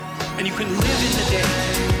and you can live in the day.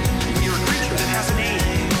 You're a creature that has an aim.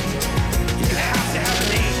 You have to have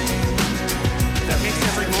an aim that makes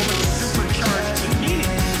every moment supercharged and meaning.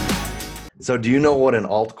 So do you know what an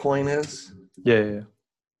altcoin is? Yeah.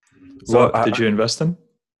 So What did you invest in?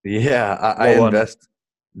 Yeah, I What one? invest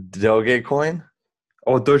Dogecoin.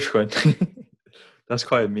 Oh, Dogecoin. That's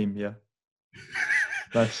quite a meme, yeah.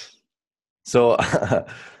 Nice. So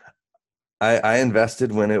I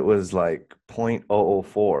invested when it was like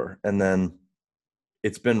 0.004, and then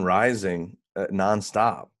it's been rising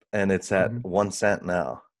nonstop, and it's at 1 cent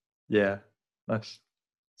now. Yeah, nice.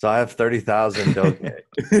 So I have 30,000 Doge.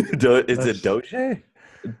 Is it Doge?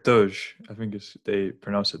 Doge. I think they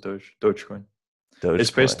pronounce it Doge. Dogecoin. Dogecoin.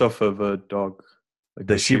 It's based off of a dog. Like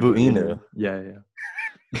the Shiba Inu. Yeah.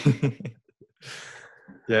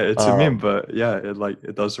 Yeah, it's a meme, but yeah,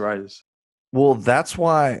 it does rise. Well, that's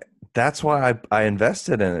why I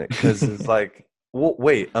invested in it, because it's like, well,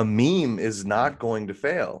 wait, a meme is not going to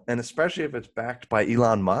fail, and especially if it's backed by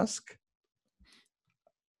Elon Musk.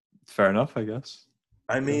 Fair enough, I guess.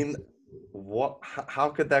 I mean, what? How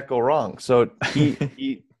could that go wrong? So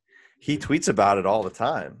he tweets about it all the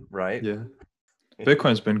time, right? Yeah.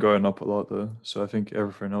 Bitcoin's been going up a lot though, so I think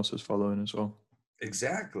everything else is following as well.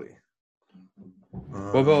 Exactly.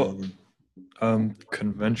 What about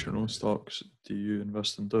conventional stocks? Do you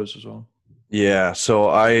invest in those as well? Yeah, so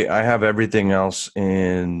I have everything else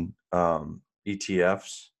in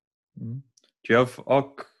ETFs. Mm-hmm. Do you have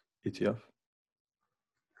ARK ETF?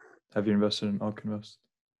 Have you invested in ARK Invest?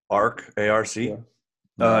 ARK, A-R-C? Yeah.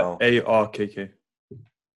 No. ARKK.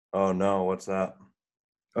 Oh no, what's that?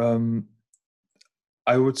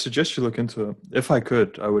 I would suggest you look into it. If I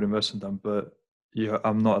could, I would invest in them, but yeah,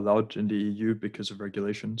 I'm not allowed in the EU because of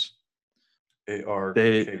regulations.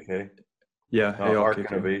 ARKK? Yeah, ARK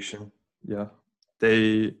ARKK. Innovation. Yeah.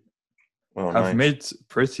 They have nice. made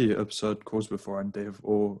pretty absurd calls before, and they have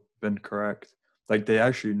all been correct. Like, they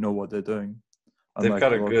actually know what they're doing. They've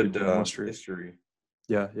got a good history.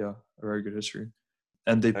 Yeah, a very good history.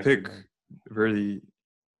 And they pick really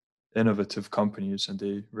innovative companies, and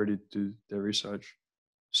they really do their research.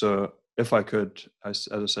 So if I could, as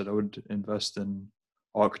I said, I would invest in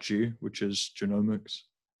ARKG, which is genomics.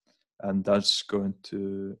 And that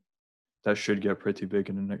should get pretty big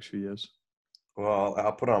in the next few years. Well,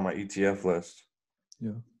 I'll put it on my ETF list.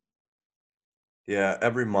 Yeah. Yeah,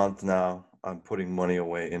 every month now I'm putting money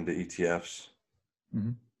away into ETFs.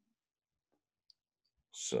 Mm-hmm.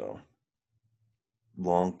 So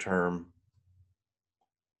long-term.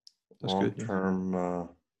 Good, I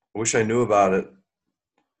wish I knew about it a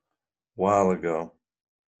while ago.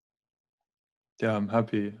 Yeah, I'm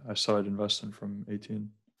happy I started investing from 18.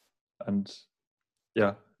 And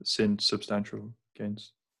yeah, seen substantial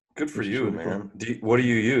gains. Good for you, really, man. Cool. What do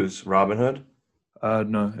you use? Robinhood?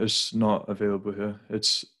 No, it's not available here.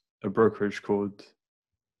 It's a brokerage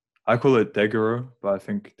I call it Degiro, but I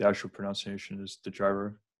think the actual pronunciation is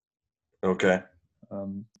DeGiro. Okay.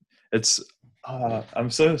 I'm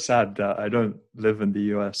so sad that I don't live in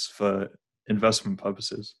the US for investment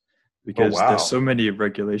purposes, because there's so many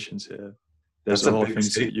regulations here. There's a lot of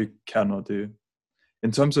things that you cannot do.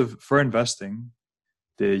 In terms of, for investing,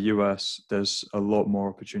 the US, there's a lot more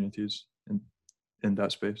opportunities in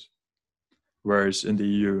that space. Whereas in the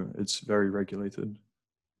EU, it's very regulated.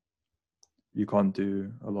 You can't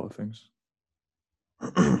do a lot of things.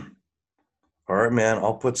 All right, man.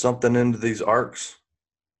 I'll put something into these ARKs.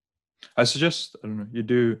 I suggest, I don't know, you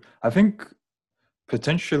do. I think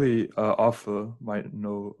potentially Arthur might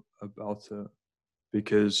know about it,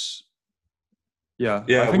 because, yeah.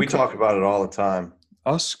 Yeah, we talk about it all the time.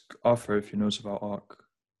 Ask Arthur if he knows about ARK.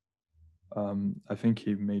 I think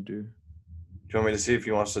he may do. Do you want me to see if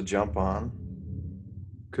he wants to jump on?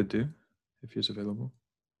 Could do, if he's available.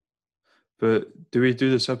 But do we do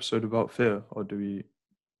this episode about fear, or do we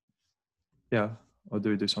do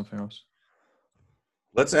something else?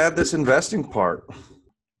 Let's add this investing part.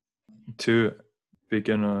 To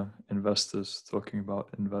beginner investors talking about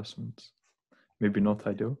investments. Maybe not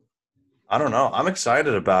ideal. I don't know. I'm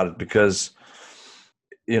excited about it because,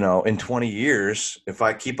 in 20 years, if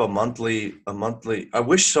I keep a monthly, I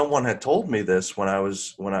wish someone had told me this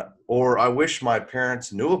or I wish my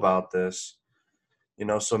parents knew about this,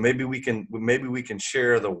 so maybe we can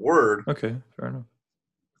share the word. Okay, fair enough.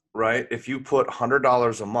 Right? If you put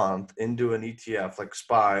 $100 a month into an ETF like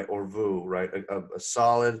SPY or VOO, right? A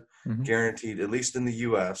solid, guaranteed, at least in the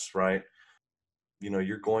US, right?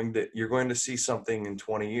 You're going to see something in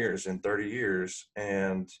 20 years, in 30 years,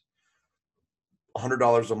 and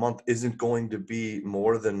 $100 a month isn't going to be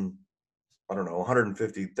more than, I don't know,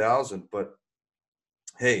 150,000. But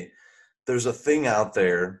hey, there's a thing out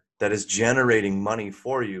there that is generating money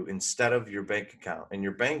for you instead of your bank account. And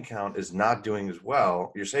your bank account is not doing as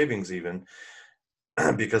well, your savings even,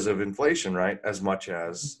 because of inflation, right? As much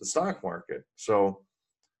as the stock market. So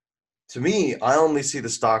to me, I only see the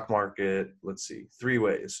stock market, let's see, three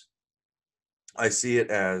ways. I see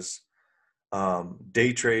it as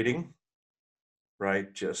day trading,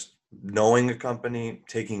 right? Just knowing a company,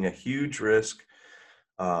 taking a huge risk,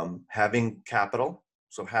 having capital.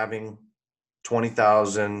 So having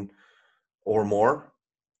 20,000 or more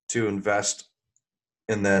to invest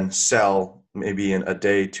and then sell maybe in a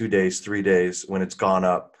day, 2 days, 3 days when it's gone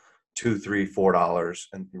up $2, $3, $4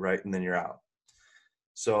 and right. And then you're out.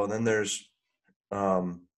 So then there's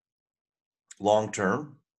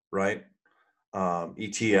long-term, right?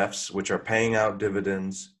 ETFs, which are paying out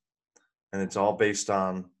dividends, and it's all based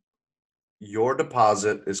on your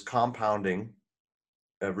deposit is compounding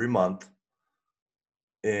every month,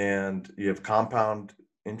 and you have compound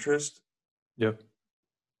interest. Yep.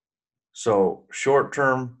 So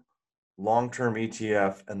short-term, long-term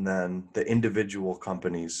ETF, and then the individual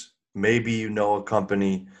companies. Maybe you know a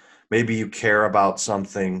company, maybe you care about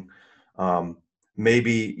something,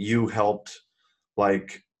 maybe you helped,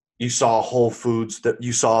 like you saw Whole Foods, that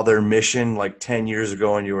you saw their mission like 10 years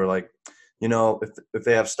ago and you were like, you know, if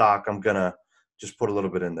they have stock, I'm gonna just put a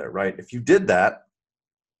little bit in there, right? If you did that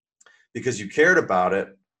because you cared about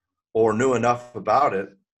it or knew enough about it,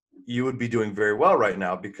 you would be doing very well right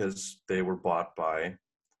now because they were bought by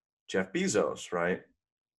Jeff Bezos, right?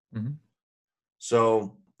 Mm-hmm.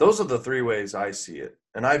 So those are the three ways I see it.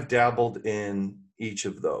 And I've dabbled in each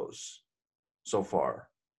of those so far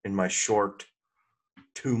in my short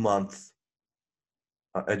 2-month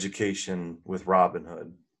education with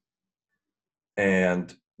Robinhood.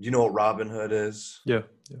 And you know what Robinhood is? Yeah.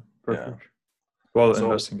 Perfect. Yeah. Well, so,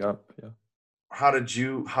 investing app. Yeah. How did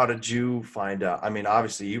you find out? I mean,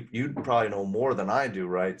 obviously you probably know more than I do,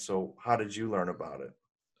 right? So how did you learn about it?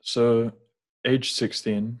 So age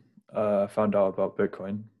 16, I found out about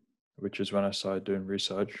Bitcoin, which is when I started doing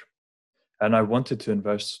research. And I wanted to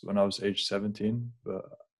invest when I was age 17, but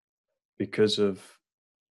because of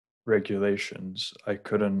regulations, I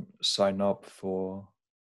couldn't sign up for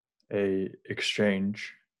a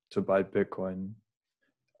exchange to buy Bitcoin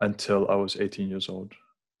until I was 18 years old,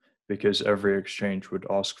 because every exchange would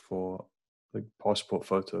ask for like passport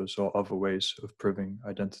photos or other ways of proving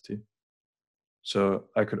identity. So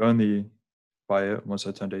I could only buy it once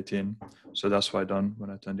I turned 18. So that's what I done when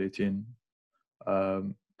I turned 18.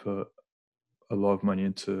 Put a lot of money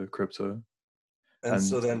into crypto. And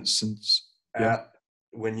so then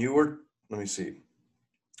when you were, let me see,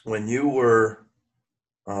 when you were,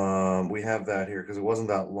 we have that here because it wasn't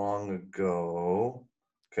that long ago.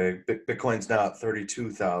 Okay. Bitcoin's now at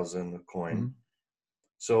 32,000 a coin. Mm-hmm.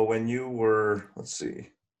 So when you were, let's see.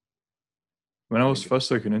 When I was first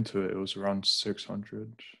looking into it, it was around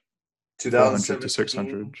 600. 400 to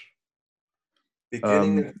 600.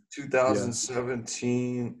 Beginning of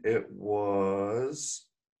 2017, it was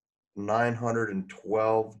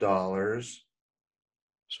 $912.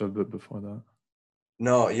 So a bit before that.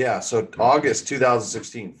 No, yeah. So August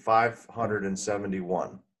 2016,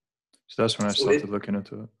 571. So that's when I started looking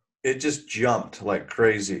into it. It just jumped like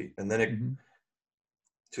crazy. And then it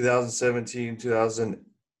 2017, 2000.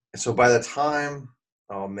 So by the time,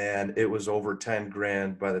 oh man, it was over 10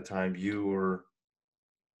 grand by the time you were.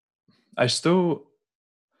 I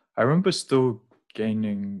remember still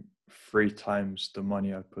gaining 3 times the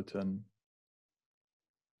money I put in.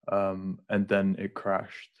 And then it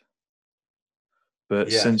crashed.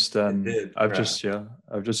 But since then, I've just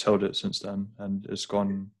held it since then, and it's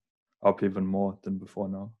gone up even more than before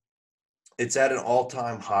now. It's at an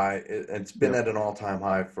all-time high. It's been at an all-time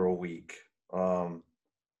high for a week.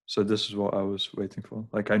 So this is what I was waiting for.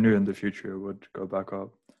 Like I knew in the future it would go back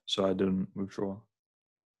up, so I didn't withdraw.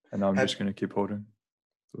 And now I'm just going to keep holding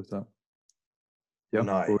with that. Yeah.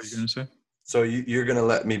 Nice. What were you going to say? So you're going to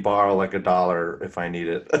let me borrow like $1 if I need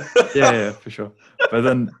it. yeah, for sure. But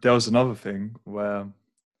then there was another thing where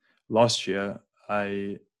last year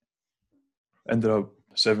I ended up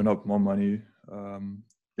saving up more money.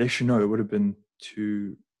 Actually, no, it would have been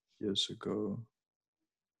 2 years ago.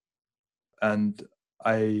 And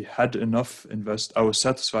I had enough I was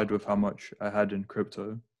satisfied with how much I had in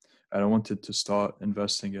crypto, and I wanted to start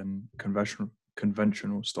investing in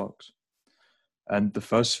conventional stocks. And the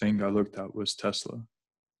first thing I looked at was Tesla.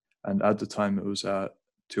 And at the time it was at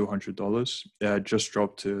 $200. It had just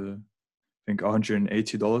dropped to, I think,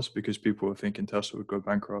 $180 because people were thinking Tesla would go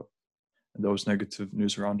bankrupt. And there was negative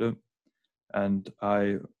news around it. And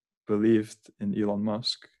I believed in Elon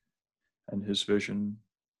Musk and his vision.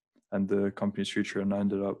 and the company's future, and I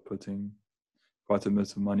ended up putting quite a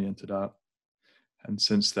bit of money into that. And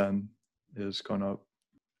since then, it has gone up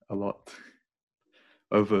a lot,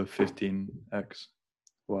 over 15x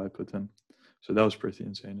what I put in. So that was pretty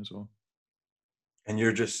insane as well. And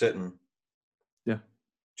you're just sitting. Yeah.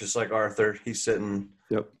 Just like Arthur, he's sitting.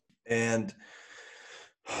 Yep. And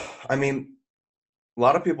I mean, a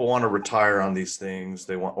lot of people want to retire on these things.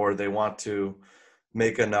 They want to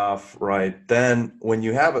make enough, right? Then when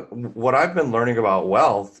you have it, what I've been learning about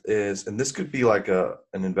wealth is, and this could be like an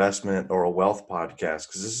investment or a wealth podcast,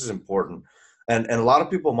 because this is important. And a lot of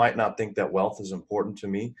people might not think that wealth is important to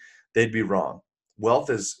me. They'd be wrong. Wealth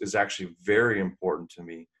is actually very important to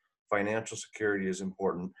me. Financial security is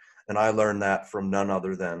important. And I learned that from none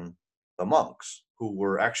other than the monks, who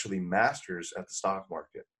were actually masters at the stock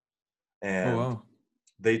market. And wow.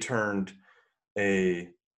 They turned a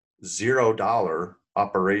 $0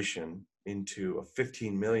 operation into a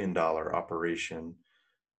 $15 million operation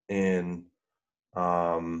in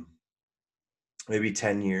maybe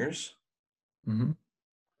 10 years. Mm-hmm.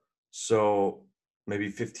 So maybe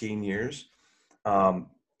 15 years. They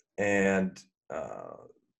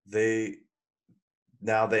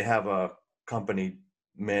have a company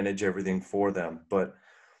manage everything for them. But,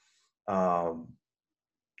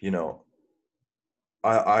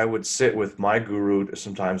 I would sit with my guru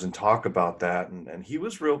sometimes and talk about that. And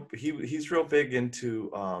he's real big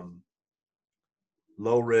into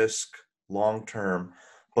low risk, long term,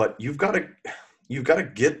 but you've got to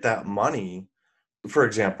get that money. For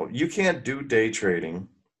example, you can't do day trading.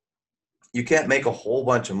 You can't make a whole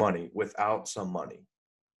bunch of money without some money.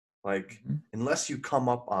 Like, unless you come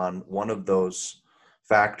up on one of those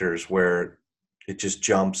factors where it just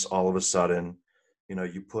jumps all of a sudden,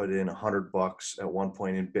 you put in $100 at one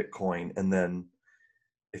point in Bitcoin, and then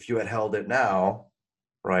if you had held it now,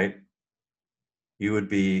 right, you would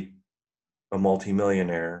be a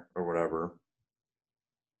multimillionaire or whatever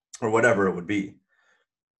it would be.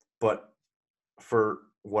 But for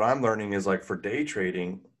what I'm learning is, like, for day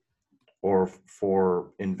trading or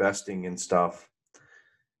for investing in stuff,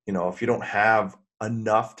 if you don't have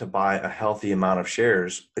enough to buy a healthy amount of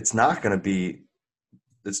shares, it's not going to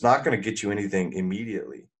get you anything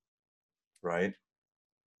immediately, right?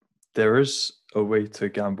 There is a way to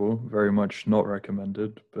gamble, very much not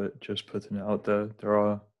recommended, but just putting it out there. There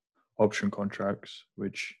are option contracts,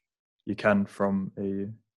 which you can, from a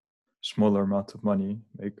smaller amount of money,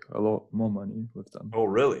 make a lot more money with them. Oh,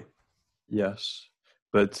 really? Yes,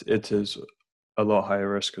 but it is a lot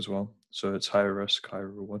higher risk as well. So it's higher risk, higher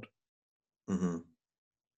reward. Mm-hmm.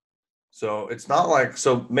 So it's not like,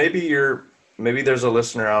 so maybe there's a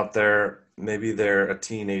listener out there, maybe they're a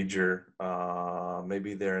teenager,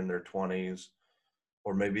 maybe they're in their 20s,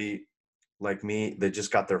 or maybe like me, they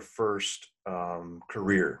just got their first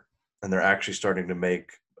career and they're actually starting to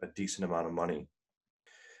make a decent amount of money.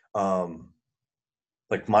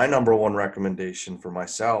 Like, my number one recommendation for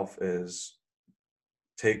myself is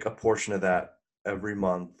take a portion of that every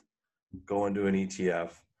month, go into an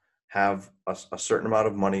ETF, have a certain amount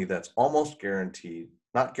of money that's almost guaranteed,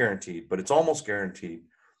 not guaranteed, but it's almost guaranteed,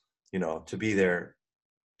 to be there,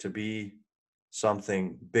 to be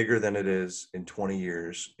something bigger than it is in 20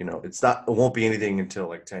 years. It won't be anything until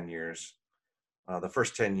like 10 years. The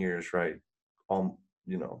first 10 years, right?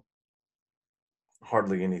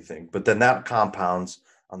 Hardly anything, but then that compounds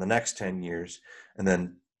on the next 10 years, and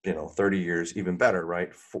then 30 years, even better,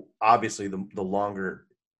 right? Obviously, the longer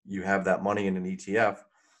you have that money in an ETF,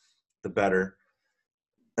 the better.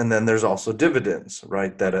 And then there's also dividends,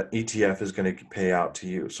 right, that an ETF is going to pay out to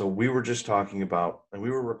you. So we were just talking about, and we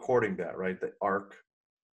were recording that, right, the ARK.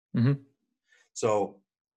 Mm-hmm. So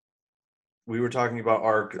we were talking about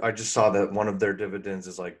ARK. I just saw that one of their dividends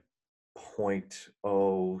is like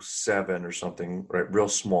 0.07 or something, right? Real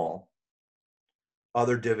small.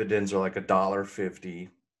 Other dividends are like $1.50.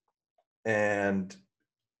 And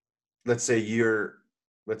let's say you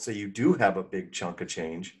do have a big chunk of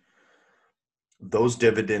change. Those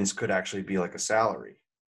dividends could actually be like a salary.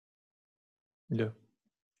 Yeah.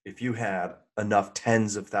 If you had enough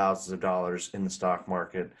tens of thousands of dollars in the stock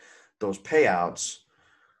market, those payouts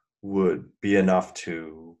would be enough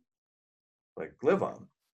to like live on,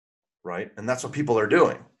 right? And that's what people are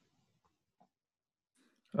doing.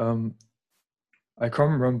 I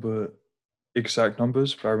can't remember exact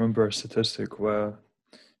numbers, but I remember a statistic where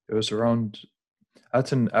it was around,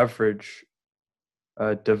 at an average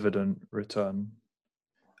dividend return,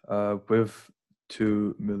 with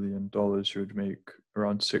 $2 million, you would make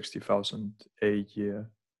around 60,000 a year.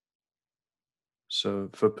 So,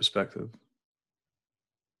 for perspective.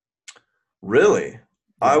 Really?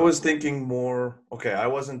 I was thinking more, okay, I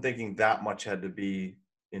wasn't thinking that much had to be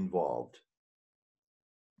involved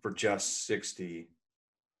for just 60.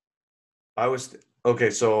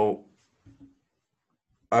 So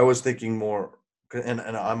I was thinking more, and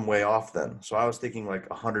I'm way off then. So I was thinking like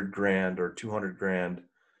 100 grand or 200 grand.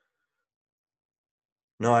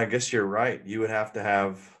 No, I guess you're right. You would have to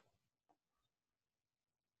have,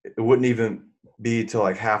 it wouldn't even be to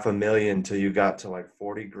like 500,000 till you got to like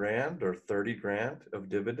 40 grand or 30 grand of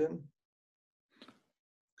dividend.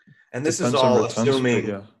 And this Depends is all returns, assuming,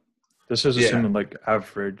 yeah. This is assuming like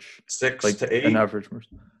average 6 to 8. An average.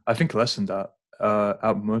 I think less than that.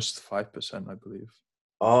 At most 5%, I believe.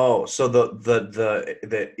 Oh, so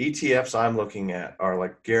the ETFs I'm looking at are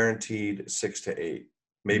like guaranteed 6 to 8,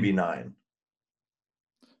 maybe 9.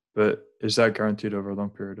 But is that guaranteed over a long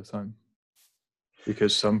period of time?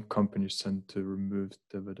 Because some companies tend to remove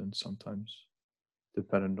dividends sometimes,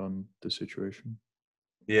 depending on the situation.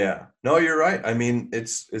 Yeah, no, you're right. I mean,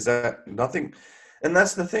 is that nothing? And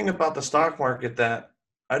that's the thing about the stock market that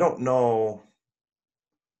I don't know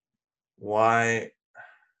why.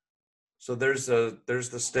 So there's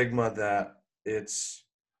the stigma that it's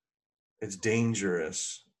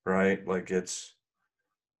dangerous, right? Like it's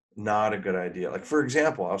not a good idea. Like for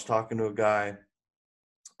example, I was talking to a guy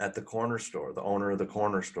at the corner store, the owner of the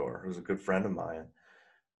corner store, who's a good friend of mine,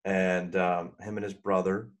 and him and his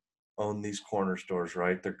brother own these corner stores,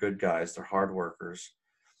 right? They're good guys, they're hard workers.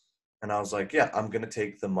 And I was like, yeah, I'm going to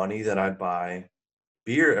take the money that I buy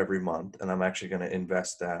beer every month and I'm actually going to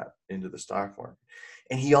invest that into the stock market.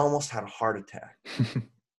 And he almost had a heart attack.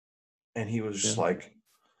 And he was just like,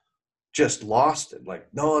 just lost it.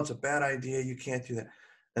 Like, no, it's a bad idea. You can't do that.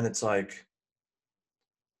 And it's like,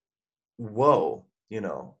 whoa,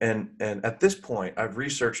 and at this point I've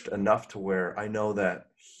researched enough to where I know that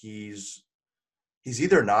he's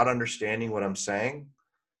either not understanding what I'm saying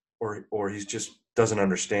or he's just doesn't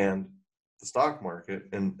understand the stock market,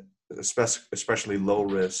 and especially low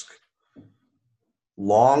risk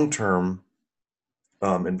long-term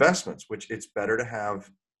investments, which it's better to have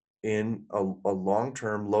in a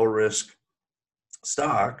long-term low risk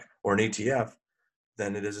stock or an ETF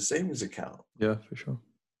than it is a savings account. Yeah, for sure.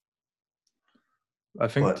 I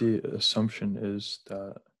think the assumption is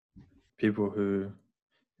that people who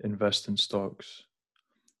invest in stocks,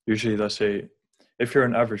 usually, let's say, if you're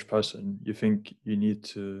an average person, you think you need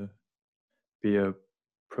to be a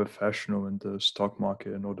professional in the stock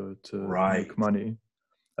market in order to make money.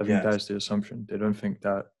 I think that's the assumption. They don't think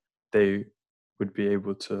that they would be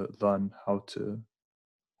able to learn how to,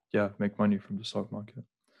 make money from the stock market.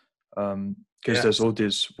 Because there's all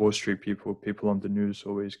these Wall Street people on the news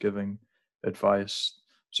always giving advice.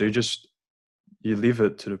 So you leave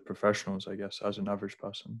it to the professionals, I guess, as an average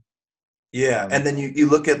person. Yeah, and then you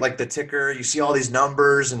look at like the ticker, you see all these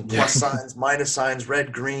numbers and plus signs, minus signs,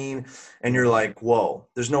 red, green, and you're like, whoa,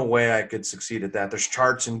 there's no way I could succeed at that. There's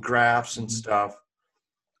charts and graphs and stuff.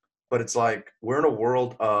 But it's like we're in a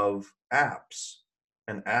world of apps,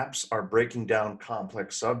 and apps are breaking down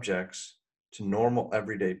complex subjects to normal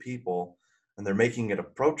everyday people, and they're making it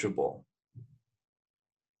approachable.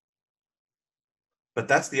 But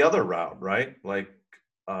that's the other route, right? Like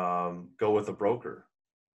go with a broker.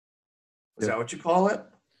 Is that what you call it?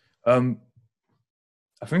 I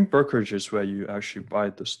think brokerage is where you actually buy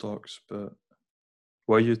the stocks, but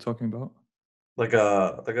what are you talking about? Like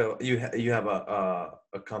you have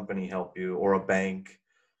a company help you, or a bank,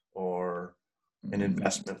 or an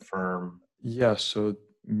investment firm. Yeah, so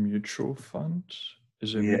mutual fund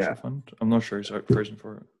is a mutual fund. I'm not sure exact phrasing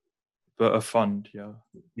for it, but a fund, yeah.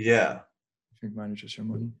 Yeah, I think manages your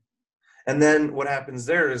money. And then what happens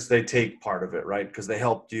there is they take part of it, right? Because they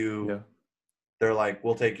helped you. Yeah. They're like,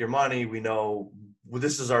 we'll take your money. We know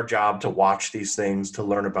this is our job to watch these things, to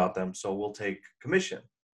learn about them. So we'll take commission.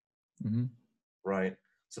 Mm-hmm. Right.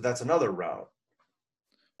 So that's another route.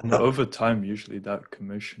 But over time, usually that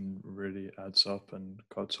commission really adds up and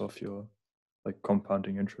cuts off your like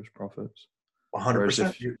compounding interest profits.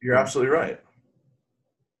 100%. You're absolutely right.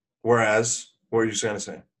 Whereas, what were you just going to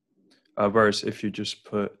say? Whereas if you just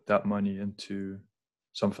put that money into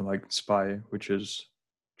something like SPY, which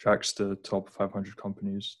tracks the top 500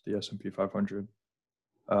 companies, the S&P 500,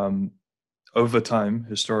 over time,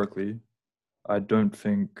 historically, I don't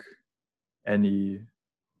think any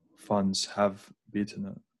funds have beaten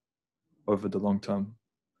it over the long term.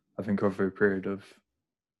 I think over a period of,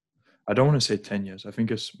 I don't want to say 10 years. I think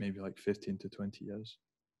it's maybe like 15 to 20 years.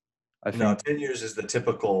 No, 10 years is the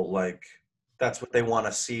typical, like, that's what they want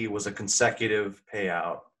to see, was a consecutive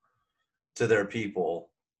payout to their people.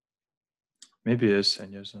 Maybe it is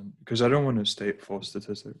 10 years then, because I don't want to state false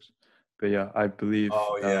statistics. But yeah, I believe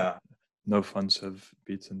Oh that yeah. no funds have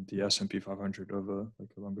beaten the S&P 500 over like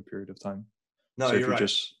a longer period of time. No, So if you're you right.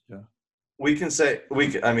 just, yeah. We can say,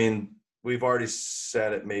 I mean, we've already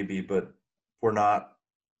said it maybe, but we're not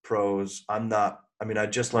pros. I mean, I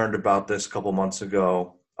just learned about this a couple months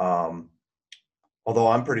ago. Although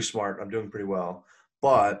I'm pretty smart, I'm doing pretty well,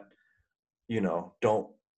 but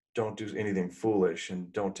don't do anything foolish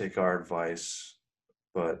and don't take our advice.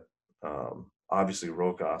 But obviously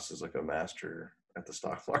Rokas is like a master at the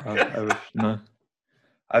stock market. I wish, no.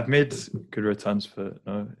 I've made good returns, but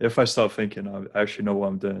no. If I start thinking I actually know what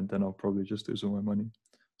I'm doing, then I'll probably just lose all my money.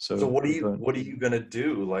 So what are you gonna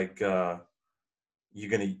do? Like you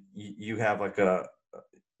have like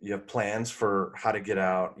you have plans for how to get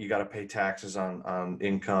out. You got to pay taxes on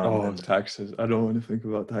income. Oh, taxes. I don't want to think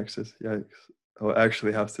about taxes. Yikes. I'll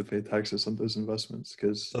actually have to pay taxes on those investments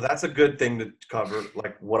So that's a good thing to cover.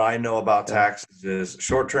 Like what I know about taxes is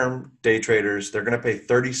short-term day traders, they're going to pay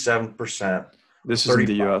 37%. This is in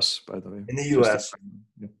the US, by the way. In the US.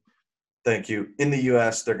 Thank you. In the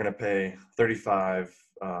US, they're going to pay 35.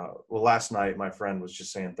 Well, last night, my friend was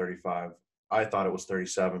just saying 35. I thought it was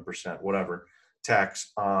 37%, whatever,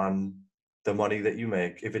 tax on the money that you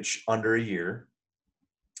make. If it's under a year,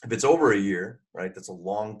 if it's over a year, right, that's a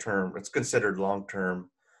long-term, it's considered long-term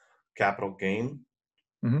capital gain.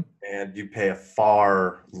 Mm-hmm. And you pay a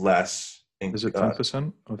far less. Is it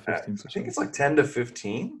 10% or 15%? I think it's like 10 to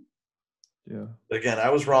 15. Yeah. But again, I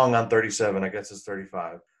was wrong on 37. I guess it's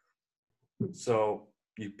 35. So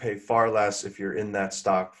you pay far less if you're in that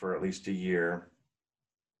stock for at least a year.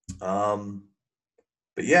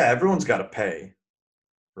 But yeah, everyone's got to pay,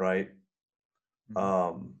 right?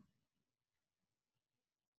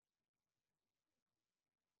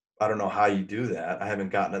 I don't know how you do that. I haven't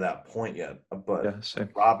gotten to that point yet, but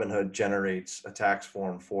Robinhood generates a tax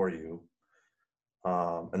form for you.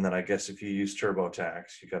 And then I guess if you use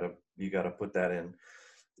TurboTax, you gotta put that in.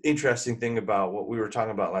 Interesting thing about what we were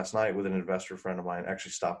talking about last night with an investor friend of mine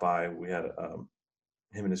actually stopped by. We had him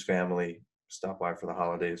and his family stop by for the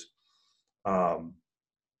holidays.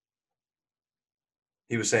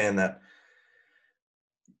 He was saying that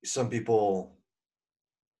some people,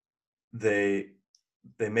 they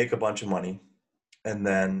make a bunch of money, and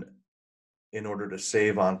then in order to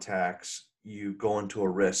save on tax, you go into a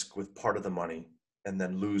risk with part of the money and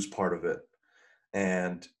then lose part of it.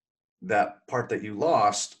 And that part that you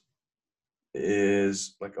lost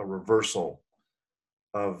is like a reversal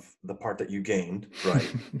of the part that you gained,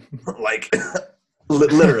 right? Like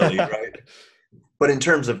literally, right? But in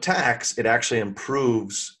terms of tax, it actually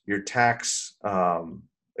improves your tax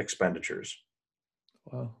expenditures.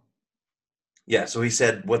 Wow. Yeah, so he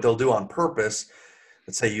said what they'll do on purpose,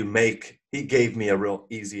 let's say he gave me a real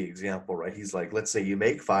easy example, right? He's like, let's say you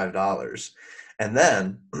make $5 and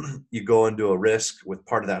then you go into a risk with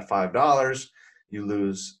part of that $5, you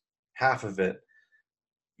lose half of it.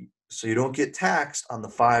 So you don't get taxed on the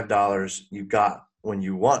 $5 you got when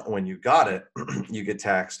you got it, you get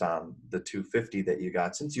taxed on the $250 that you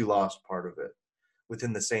got since you lost part of it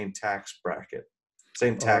within the same tax bracket,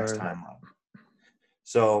 same tax timeline.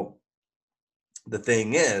 So the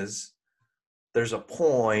thing is, there's a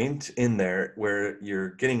point in there where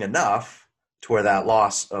you're getting enough to where that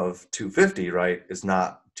loss of $250, right, is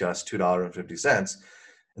not just $2.50,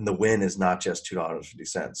 and the win is not just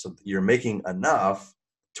 $2.50. So you're making enough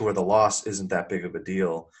to where the loss isn't that big of a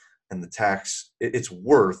deal, and the tax, it's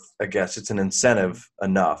worth, I guess, it's an incentive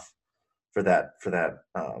enough for that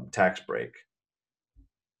tax break,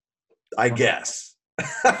 I guess.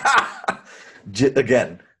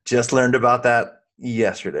 Again, just learned about that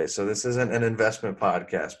yesterday. So this isn't an investment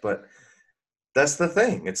podcast, but that's the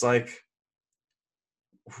thing. It's like,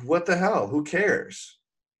 what the hell? Who cares?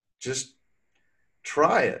 Just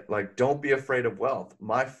try it. Like, don't be afraid of wealth.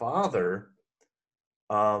 My father,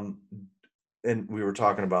 and we were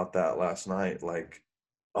talking about that last night. Like,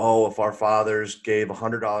 oh, if our fathers gave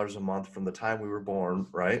 $100 a month from the time we were born,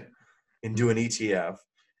 right, into an ETF,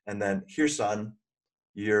 and then here, son,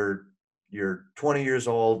 you're 20 years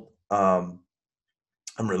old.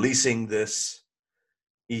 I'm releasing this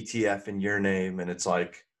ETF in your name, and it's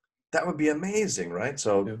like, that would be amazing, right?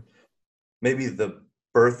 So maybe the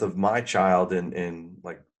birth of my child in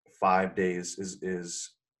like 5 days is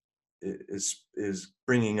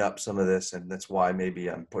bringing up some of this, and that's why maybe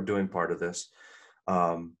I'm doing part of this,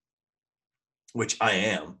 which I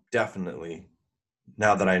am definitely,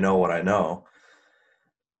 now that I know what I know.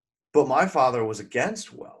 But my father was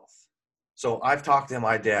against wealth. So I've talked to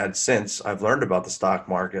my dad since I've learned about the stock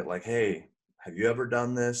market, like, hey, have you ever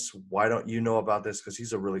done this? Why don't you know about this? Because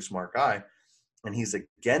he's a really smart guy, and he's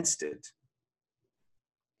against it.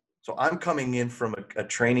 So I'm coming in from a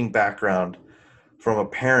training background from a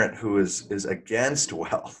parent who is against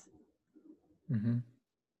wealth. Mm-hmm.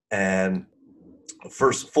 And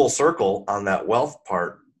first, full circle on that wealth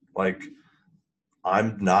part, like I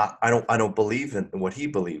don't believe in what he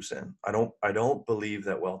believes in. I don't believe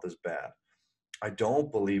that wealth is bad. I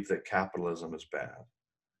don't believe that capitalism is bad.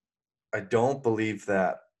 I don't believe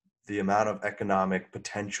that the amount of economic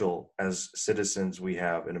potential as citizens we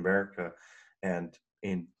have in America and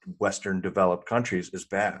in Western developed countries is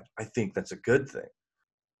bad. I think that's a good thing.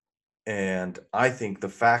 And I think the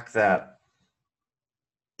fact that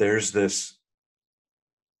there's this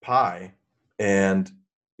pie, and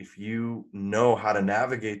if you know how to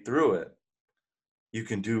navigate through it, you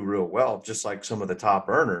can do real well, just like some of the top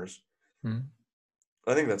earners. Mm-hmm.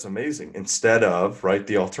 I think that's amazing. Instead of, right,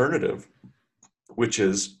 the alternative, which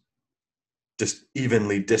is just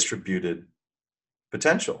evenly distributed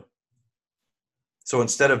potential. So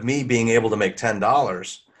instead of me being able to make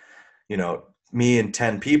 $10, me and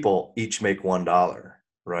 10 people each make $1,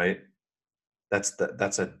 right?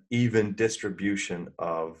 That's an even distribution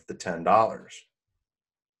of the $10.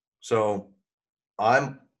 So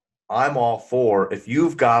I'm all for, if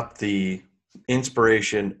you've got the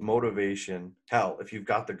inspiration, motivation, hell, if you've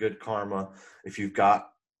got the good karma, if you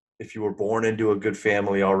were born into a good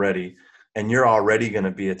family already, and you're already going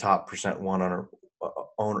to be a top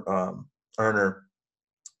earner,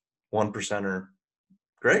 1%er,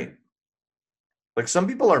 great. Like, some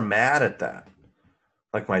people are mad at that.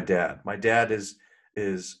 Like my dad. My dad is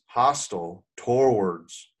hostile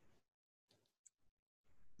towards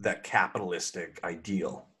that capitalistic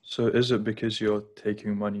ideal. So is it because you're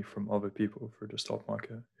taking money from other people through the stock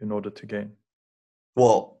market in order to gain?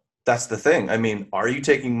 Well, that's the thing. I mean, are you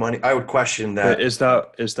taking money? I would question that. But is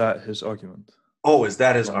that his argument? Oh, is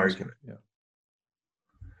that his argument? Yeah.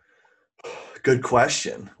 Good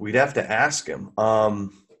question. We'd have to ask him.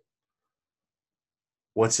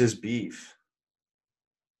 What's his beef?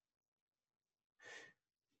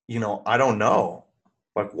 I don't know.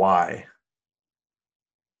 Like, why?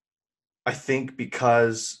 I think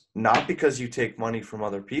not because you take money from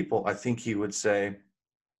other people. I think he would say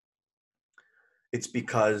it's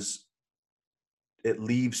because it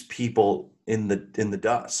leaves people in the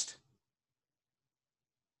dust.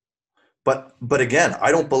 But again,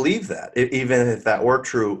 I don't believe that. Even if that were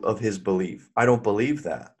true of his belief, I don't believe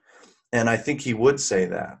that. And I think he would say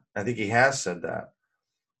that. I think he has said that.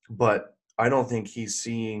 But I don't think he's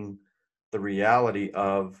seeing the reality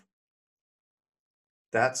of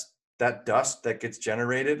that dust that gets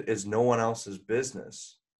generated is no one else's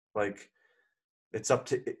business. Like, it's up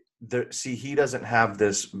to he doesn't have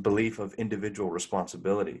this belief of individual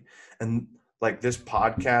responsibility. And like, this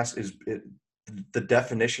podcast the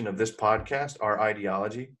definition of this podcast, our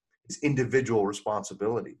ideology, is individual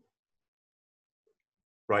responsibility,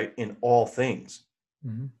 right? In all things.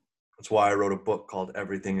 Mm-hmm. That's why I wrote a book called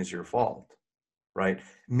Everything Is Your Fault, right?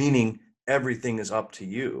 Meaning everything is up to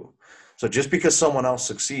you. So just because someone else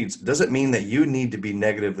succeeds doesn't mean that you need to be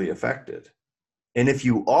negatively affected. And if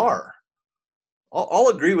you are, I'll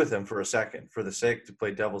agree with him for a second, for the sake to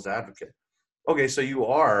play devil's advocate. Okay, so you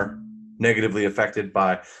are negatively affected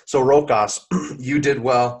by, so Rokas, you did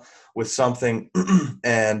well with something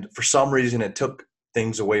and for some reason it took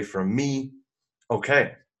things away from me.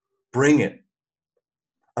 Okay, bring it.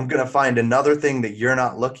 I'm going to find another thing that you're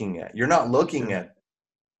not looking at. You're not looking at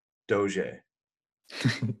Doge.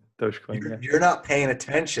 Dogecoin, you're not paying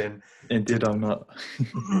attention. Indeed, I'm not.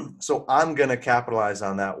 So I'm going to capitalize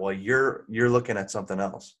on that while you're looking at something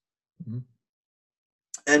else. Mm-hmm.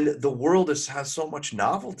 And the world has so much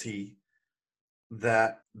novelty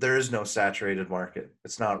that there is no saturated market.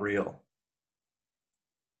 It's not real.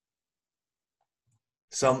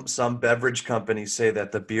 Some beverage companies say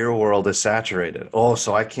that the beer world is saturated. Oh,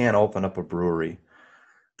 so I can't open up a brewery.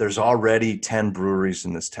 There's already 10 breweries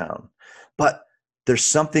in this town. But there's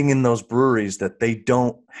something in those breweries that they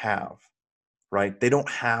don't have, right? They don't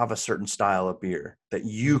have a certain style of beer that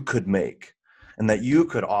you could make and that you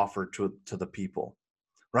could offer to the people,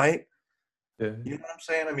 right? Yeah. You know what I'm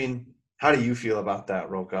saying? I mean, how do you feel about that,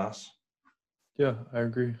 Rokas? Yeah, I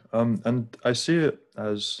agree. And I see it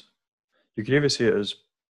as, you can either see it as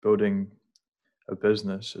building a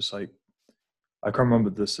business. It's like, I can't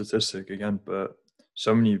remember the statistic again, but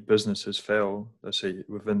so many businesses fail, let's say,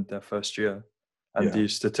 within their first year. And the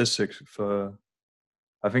statistics for,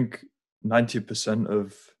 I think 90%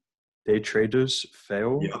 of day traders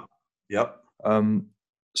fail. Yeah. Yep.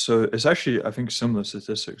 So it's actually, I think, similar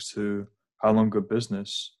statistics to how long a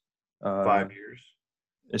business 5 years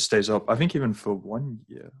it stays up. I think even for 1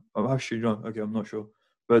 year. Oh, actually, no. Okay, I'm not sure.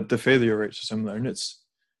 But the failure rates are similar, and it's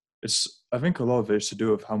I think a lot of it is to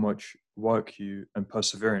do with how much work and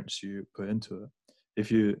perseverance you put into it.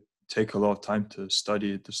 If you take a lot of time to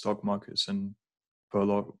study the stock markets and put a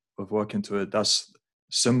lot of work into it, that's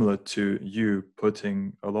similar to you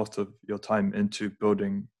putting a lot of your time into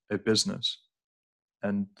building a business.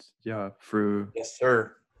 And through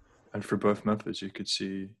both methods, you could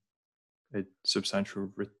see a substantial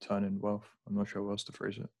return in wealth. I'm not sure how else to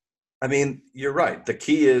phrase it. I mean, you're right. The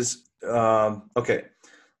key is, okay,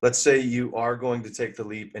 let's say you are going to take the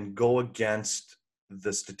leap and go against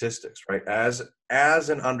the statistics, right? As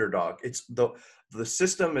an underdog, it's the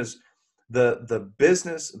system is the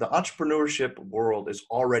business, the entrepreneurship world is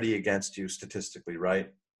already against you statistically,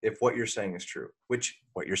 right? If what you're saying is true, which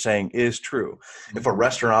what you're saying is true. Mm-hmm. If a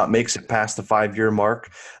restaurant makes it past the 5-year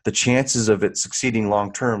mark, the chances of it succeeding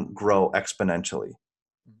long-term grow exponentially,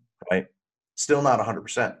 right? Still not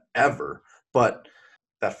 100% ever, but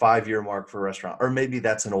that 5-year mark for a restaurant, or maybe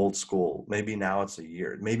that's an old school. Maybe now it's a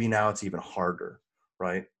year. Maybe now it's even harder,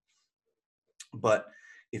 right? But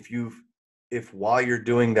if while you're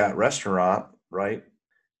doing that restaurant, right,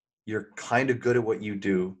 you're kind of good at what you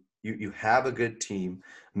do, you have a good team,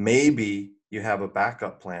 maybe you have a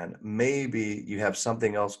backup plan, maybe you have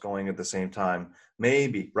something else going at the same time,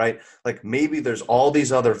 maybe, right? Like maybe there's all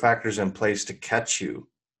these other factors in place to catch you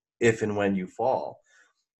if and when you fall.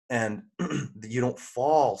 And you don't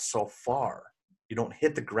fall so far. You don't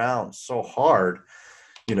hit the ground so hard,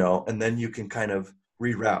 and then you can kind of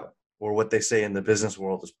reroute, or what they say in the business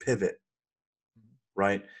world is pivot,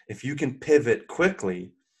 right? If you can pivot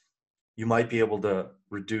quickly, you might be able to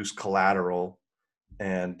reduce collateral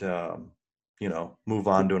and, move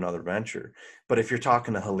on to another venture. But if you're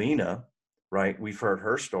talking to Helena, right, we've heard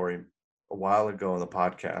her story a while ago in the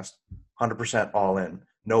podcast, 100% all in,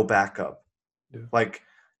 no backup. Yeah. Like,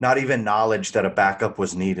 not even knowledge that a backup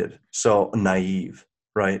was needed. So naive,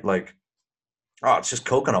 right? Like, oh, it's just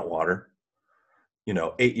coconut water.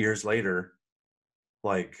 8 years later,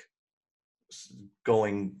 like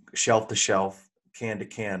going shelf to shelf, can to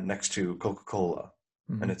can next to Coca-Cola.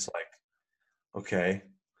 Mm-hmm. And it's like, okay,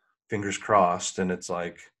 fingers crossed. And it's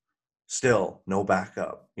like, still no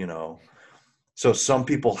backup, So some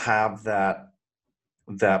people have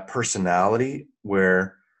that personality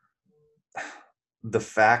where the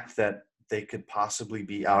fact that they could possibly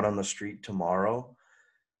be out on the street tomorrow,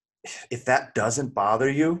 if that doesn't bother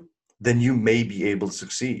you, then you may be able to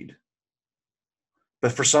succeed.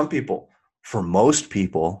 But for some people, for most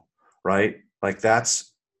people, right, like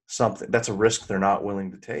that's a risk they're not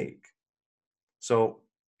willing to take. So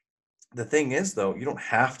the thing is, though, you don't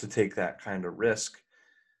have to take that kind of risk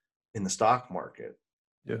in the stock market.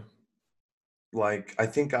 Yeah. Like, I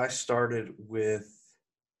think I started with,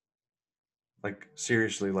 like,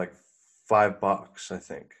 seriously, like $5, I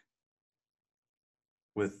think,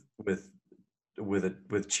 with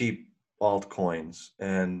cheap altcoins.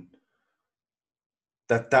 And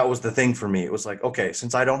that was the thing for me. It was like, okay,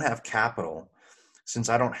 since I don't have capital, since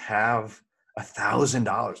I don't have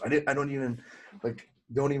 $1,000, I don't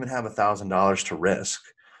even have $1,000 to risk.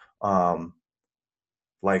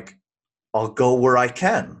 Like, I'll go where I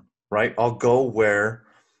can, right? I'll go where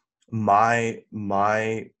my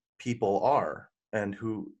people are, and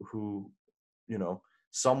who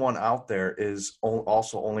someone out there is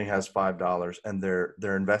also only has $5 and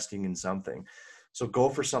they're investing in something. So go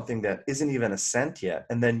for something that isn't even a cent yet,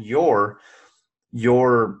 and then your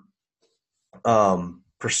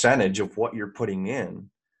percentage of what you're putting in,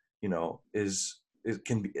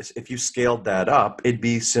 can be, if you scaled that up, it'd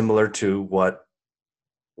be similar to what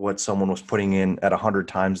someone was putting in at 100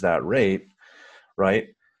 times that rate, right?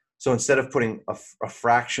 So instead of putting a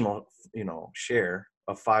fractional, share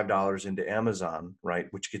of $5 into Amazon, right,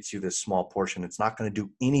 which gets you this small portion, it's not going to do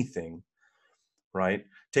anything, right?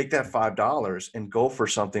 Take that $5 and go for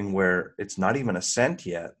something where it's not even a cent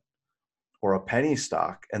yet, or a penny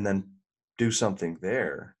stock, and then do something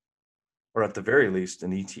there, or at the very least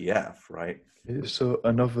an ETF, right? So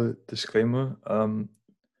another disclaimer,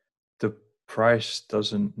 the price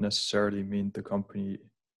doesn't necessarily mean the company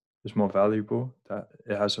is more valuable, that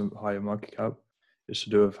it has a higher market cap. It's to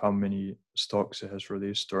do with how many stocks it has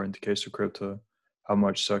released, or in the case of crypto, how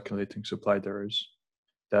much circulating supply there is.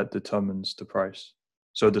 That determines the price.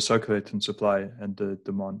 So the circulating supply and the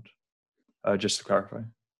demand, just to clarify.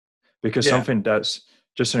 Because something that's,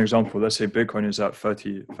 just an example, let's say Bitcoin is at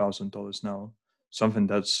 $30,000 now. Something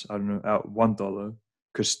that's, I don't know, at $1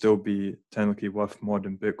 could still be technically worth more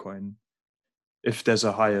than Bitcoin if there's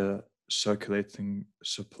a higher circulating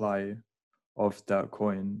supply of that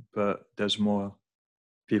coin, but there's more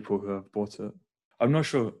people who have bought it. I'm not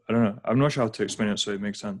sure how to explain it so it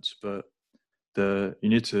makes sense, but you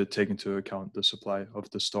need to take into account the supply of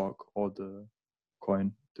the stock or the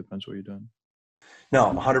coin. Depends what you're doing.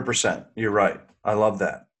 No, 100%. You're right. I love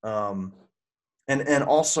that. And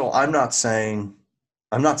also, I'm not saying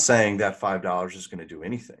that $5 is going to do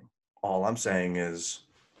anything. All I'm saying is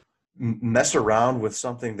mess around with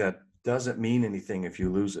something that doesn't mean anything if you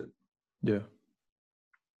lose it. Yeah.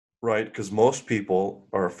 Right? Because most people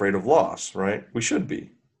are afraid of loss, right? We should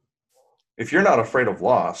be. If you're not afraid of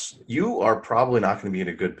loss, you are probably not going to be in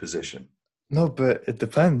a good position. No, but it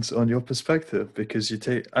depends on your perspective, because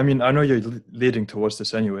I know you're leading towards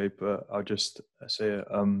this anyway, but I'll just say it.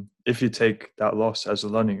 If you take that loss as a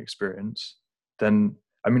learning experience, then,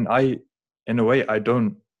 in a way, I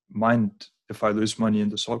don't mind if I lose money in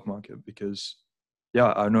the stock market, because,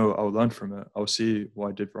 yeah, I know I'll learn from it. I'll see what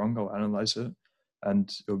I did wrong. I'll analyze it,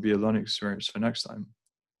 and it'll be a learning experience for next time.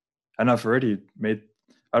 And I've already made,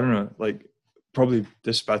 I don't know, like, probably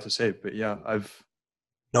this is bad to say, but yeah,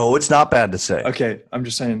 No, it's not bad to say. Okay, I'm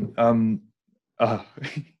just saying.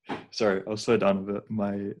 Sorry, I'll slow down a bit.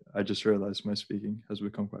 I just realized my speaking has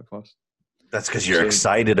become quite fast. That's because you're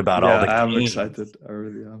excited about all the gains. I am excited. I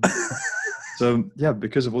really am. So yeah,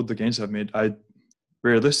 because of all the gains I've made, I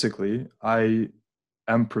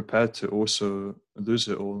am prepared to also lose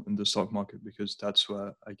it all in the stock market, because that's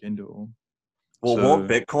where I gained it all. Well, won't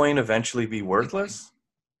Bitcoin eventually be worthless?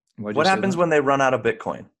 What happens when they run out of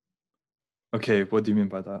Bitcoin? Okay, what do you mean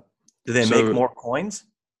by that? Do they make more coins?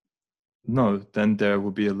 No, then there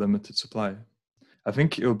will be a limited supply. I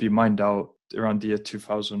think it will be mined out around the year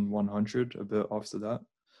 2100, a bit after that.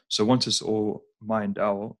 So once it's all mined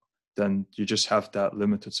out, then you just have that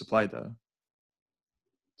limited supply there.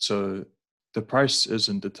 So the price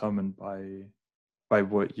isn't determined by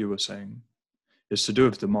what you were saying. It's to do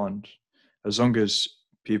with demand. As long as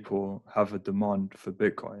people have a demand for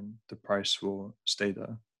Bitcoin, the price will stay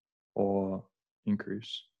there or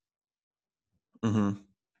increase. Mm-hmm.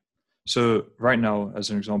 So right now,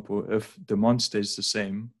 as an example, if demand stays the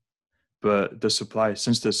same, but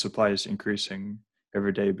since the supply is increasing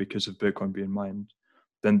every day because of Bitcoin being mined,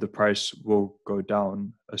 then the price will go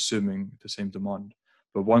down, assuming the same demand.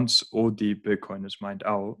 But once all the Bitcoin is mined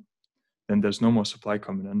out, then there's no more supply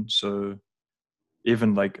coming in. So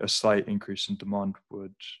even like a slight increase in demand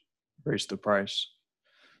would raise the price.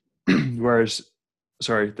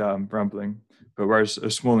 Sorry that I'm rambling, but whereas a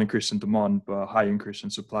small increase in demand but a high increase in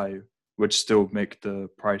supply would still make the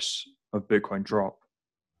price of Bitcoin drop,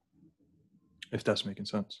 if that's making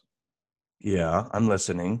sense. Yeah, I'm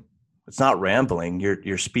listening. It's not rambling.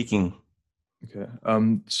 You're speaking. Okay.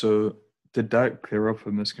 So did that clear up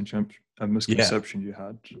a misconception you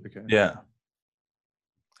had? Okay. Yeah.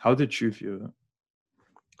 How did you view it?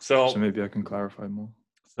 So maybe I can clarify more.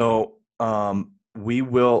 So we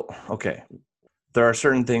will. Okay. There are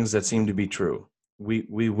certain things that seem to be true.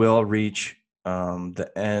 We will reach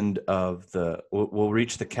the end of we'll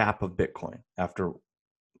reach the cap of Bitcoin after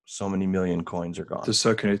so many million coins are gone. The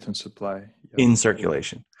circulating supply. Yeah. In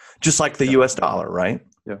circulation. Just like the US dollar, right?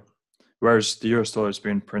 Yeah. Whereas the US dollar is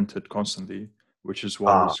being printed constantly, which is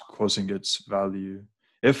what is causing its value.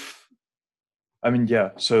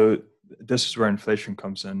 So this is where inflation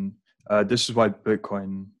comes in. This is why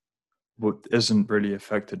Bitcoin isn't really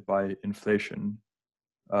affected by inflation,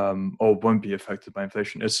 or won't be affected by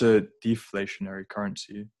inflation. It's a deflationary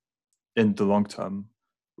currency in the long term,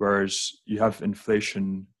 whereas you have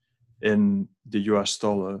inflation in the US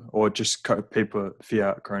dollar, or just paper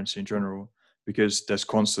fiat currency in general, because there's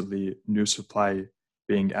constantly new supply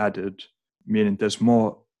being added, meaning there's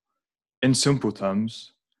more, in simple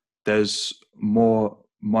terms, there's more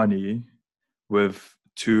money with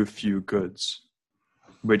too few goods,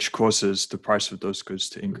 which causes the price of those goods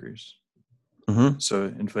to increase. Mm-hmm. So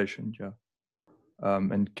inflation, yeah.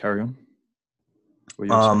 And carry on.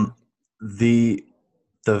 The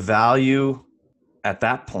value at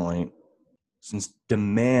that point, since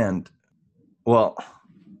demand, well,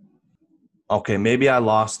 okay, maybe I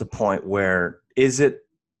lost the point. Where is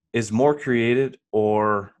more created,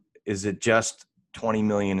 or is it just 20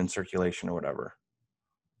 million in circulation or whatever?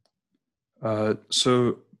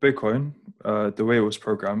 So Bitcoin, the way it was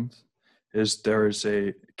programmed is there is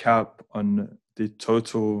a cap on the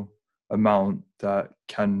total amount that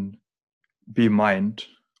can be mined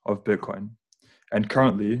of Bitcoin. And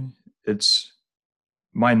currently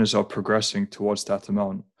miners are progressing towards that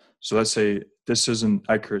amount. So let's say, this isn't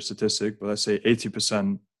accurate statistic, but let's say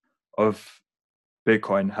 80% of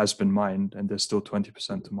Bitcoin has been mined, and there's still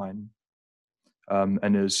 20% to mine,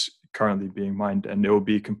 and is currently being mined, and it will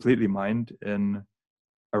be completely mined in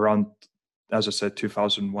around, as I said,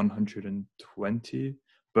 2120.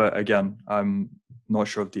 But again, I'm not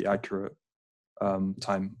sure of the accurate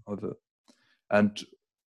time of it. And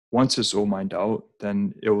once it's all mined out,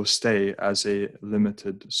 then it will stay as a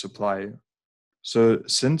limited supply. So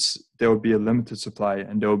since there will be a limited supply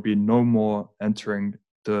and there will be no more entering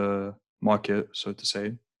the market, so to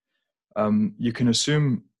say, you can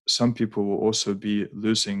assume some people will also be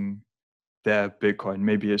losing their Bitcoin.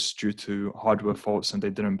 Maybe it's due to hardware faults and they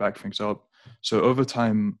didn't back things up. So over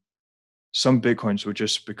time, some Bitcoins will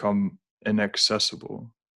just become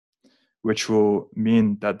inaccessible, which will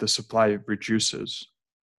mean that the supply reduces.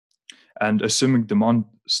 And assuming demand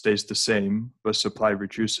stays the same, but supply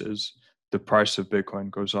reduces, the price of Bitcoin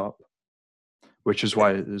goes up, which is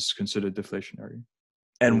why it is considered deflationary.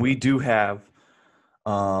 And we do have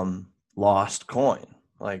lost coin.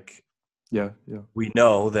 Like, yeah, we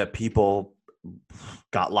know that people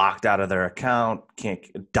got locked out of their account,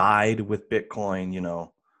 died with Bitcoin, you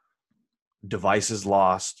know, devices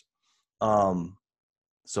lost.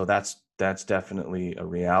 So that's definitely a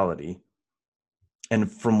reality. And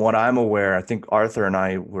from what I'm aware, I think Arthur and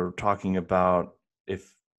I were talking about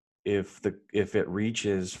if it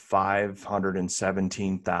reaches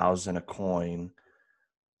 517,000 a coin,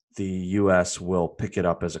 the US will pick it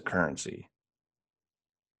up as a currency.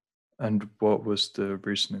 And what was the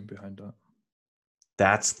reasoning behind that?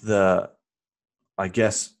 That's I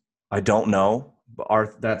guess, I don't know,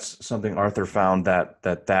 but that's something Arthur found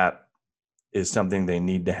that is something they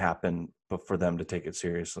need to happen, but for them to take it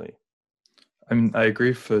seriously. I mean, I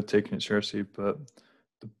agree for taking it seriously, but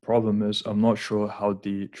the problem is I'm not sure how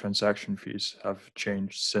the transaction fees have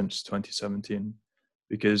changed since 2017,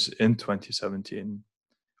 because in 2017,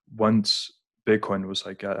 once Bitcoin was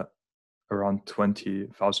like at around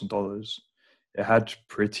 $20,000, it had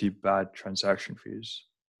pretty bad transaction fees.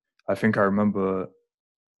 I think I remember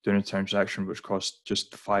doing a transaction which cost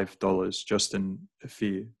just $5 just in a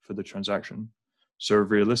fee for the transaction. So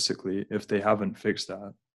realistically, if they haven't fixed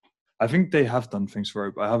that, I think they have done things for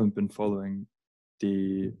it, but I haven't been following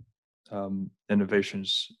the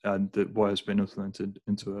innovations and what has been implemented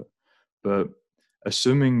into it. But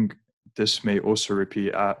assuming this may also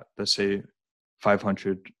repeat at, let's say,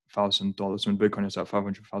 $500,000, when Bitcoin is at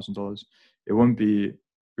 $500,000, it won't be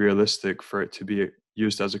realistic for it to be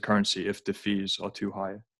used as a currency if the fees are too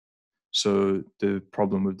high. So the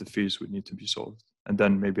problem with the fees would need to be solved. And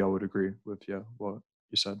then maybe I would agree with what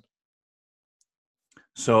you said.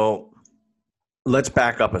 So let's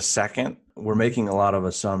back up a second. We're making a lot of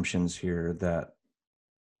assumptions here that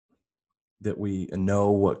we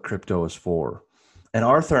know what crypto is for. And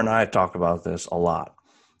Arthur and I talk about this a lot.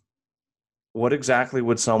 What exactly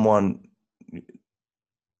would someone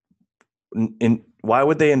why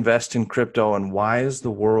would they invest in crypto, and why is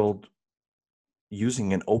the world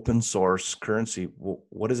using an open source currency?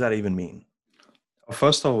 What does that even mean?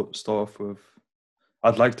 First, I'd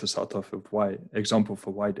like to start off with why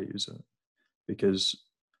they use it. Because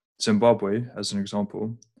Zimbabwe, as an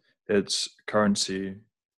example, its currency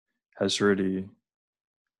has really,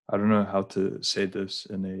 I don't know how to say this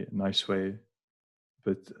in a nice way,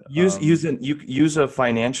 but use a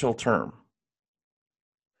financial term.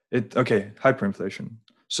 Hyperinflation.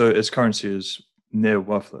 So its currency is near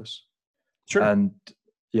worthless. Sure. And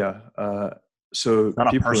so it's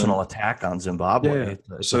not a personal attack on Zimbabwe.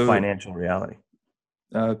 It's a financial reality.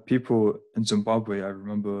 People in Zimbabwe, I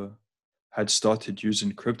remember, had started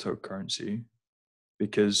using cryptocurrency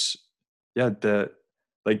because, in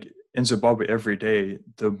Zimbabwe every day,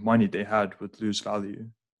 the money they had would lose value.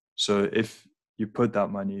 So if you put that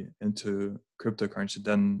money into cryptocurrency,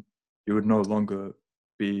 then you would no longer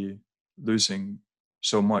be losing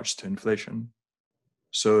so much to inflation.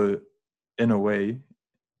 So in a way,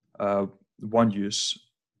 one use,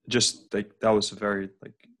 just like that was a very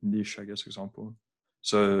niche, I guess, example.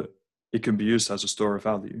 So it can be used as a store of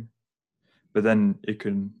value, but then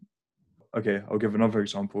I'll give another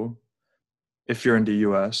example. If you're in the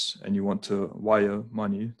US and you want to wire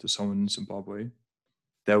money to someone in Zimbabwe,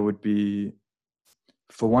 there would be,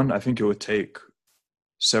 for one, I think it would take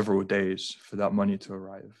several days for that money to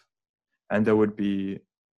arrive. And there would be,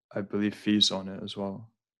 I believe, fees on it as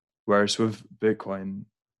well. Whereas with Bitcoin,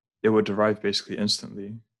 it would arrive basically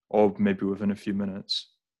instantly, or maybe within a few minutes,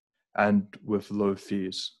 and with low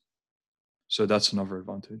fees. So that's another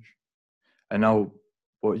advantage. And now,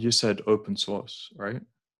 what you said, open source, right?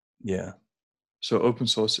 Yeah. So open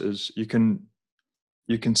source is you can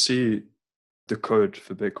see the code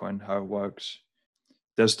for Bitcoin, how it works.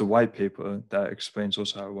 There's the white paper that explains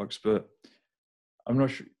also how it works, but I'm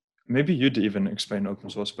not sure. Maybe you'd even explain open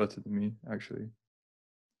source better than me, actually.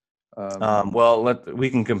 We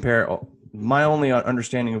can compare. My only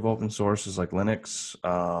understanding of open source is like Linux,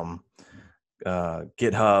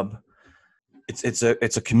 GitHub.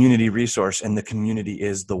 it's a community resource, and the community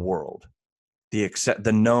is the world,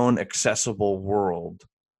 the known accessible world.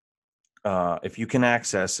 If you can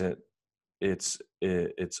access it,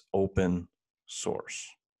 it's open source.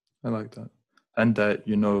 I like that, and that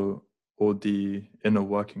all the inner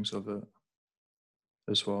workings of it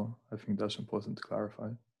as well. I think that's important to clarify.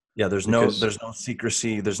 Yeah, there's no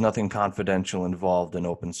secrecy. There's nothing confidential involved in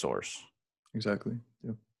open source. Exactly.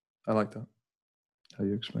 Yeah, I like that. How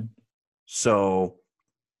you explain. So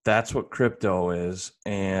that's what crypto is,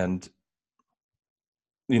 and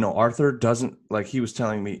Arthur doesn't, like he was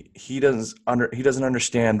telling me, he doesn't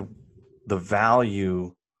understand the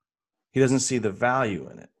value. He doesn't see the value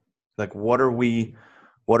in it. Like, what are we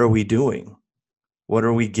doing? What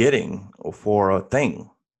are we getting for a thing?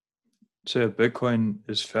 So yeah, Bitcoin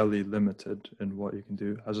is fairly limited in what you can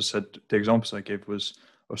do. As I said, the examples I gave was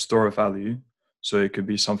a store of value. So it could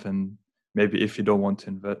be something, maybe if you don't want to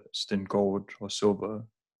invest in gold or silver,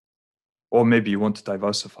 or maybe you want to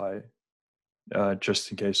diversify,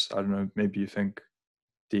 just in case, I don't know, maybe you think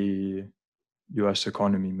the US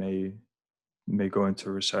economy may go into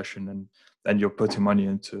a recession and you're putting money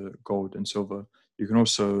into gold and silver. You can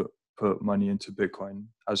also put money into Bitcoin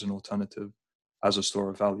as an alternative, as a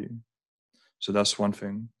store of value. So that's one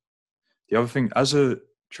thing. The other thing, as a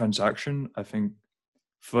transaction, I think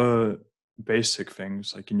for basic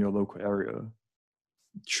things like in your local area,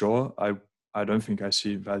 sure, I don't think I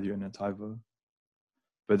see value in it either.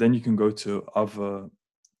 But then you can go to other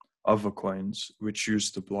coins which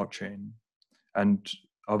use the blockchain and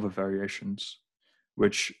other variations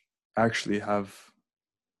which actually have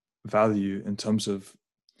value in terms of,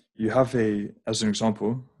 you have as an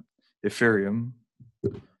example, Ethereum,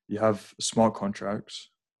 you have smart contracts.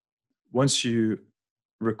 Once you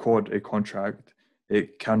record a contract,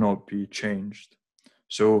 it cannot be changed.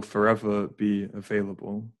 So it will forever be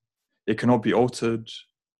available. It cannot be altered.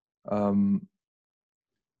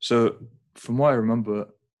 So from what I remember,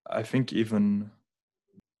 I think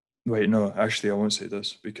wait, no, actually I won't say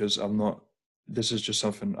this because this is just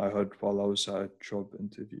something I heard while I was at a job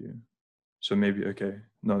interview. So maybe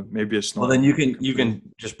it's not. Well, then you can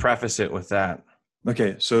just preface it with that.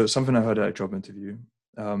 Okay, so something I heard at a job interview,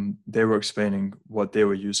 they were explaining what they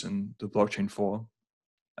were using the blockchain for,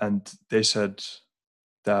 and they said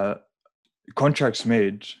that contracts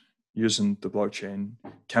made using the blockchain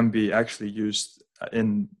can be actually used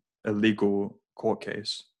in a legal court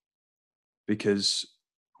case because...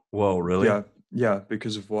 Whoa, really? Yeah,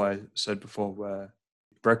 because of what I said before, where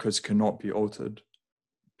records cannot be altered.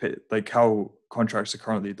 Like how contracts are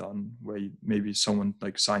currently done, where maybe someone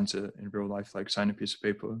like signs it in real life, like sign a piece of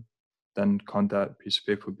paper, then can't that piece of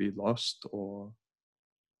paper be lost? Or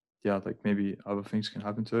like maybe other things can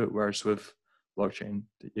happen to it. Whereas with blockchain,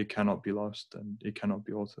 it cannot be lost and it cannot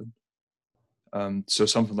be altered. So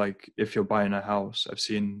something like if you're buying a house, I've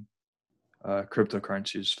seen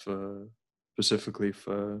cryptocurrencies specifically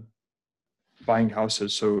for buying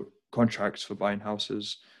houses. So contracts for buying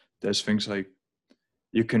houses, there's things like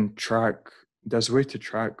you can track, there's a way to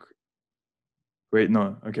track. Wait,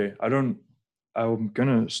 no, okay. I'm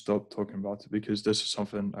gonna stop talking about it because this is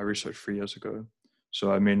something I researched 3 years ago.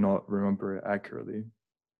 So I may not remember it accurately.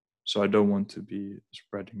 So I don't want to be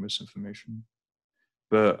spreading misinformation.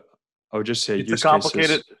 But I would just say it's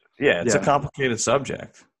a complicated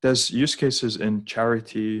subject. There's use cases in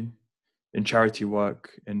charity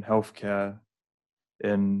work, in healthcare,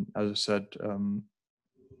 in, as I said,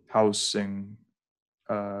 housing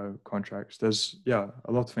contracts. There's a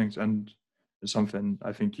lot of things, and it's something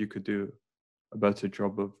I think you could do a better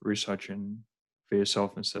job of researching for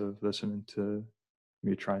yourself instead of listening to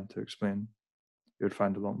me trying to explain. You would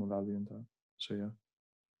find a lot more value in that. So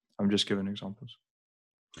I'm just giving examples.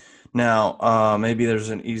 Now, maybe there's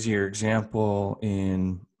an easier example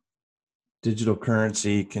in digital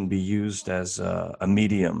currency can be used as a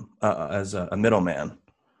medium, as a middleman.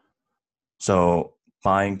 So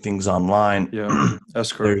buying things online. Yeah,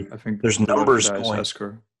 escrow. I think there's numbers going.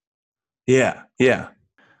 Escrow. Yeah.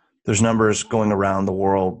 There's numbers going around the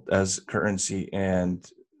world as currency, and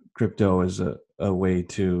crypto is a way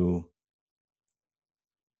to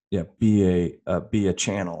be a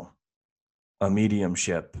channel, a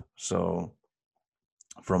mediumship. So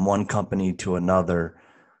from one company to another,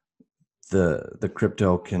 the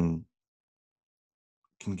crypto can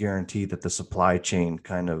guarantee that the supply chain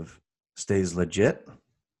kind of stays legit.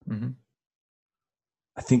 Mm-hmm.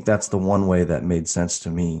 I think that's the one way that made sense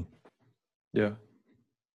to me. Yeah.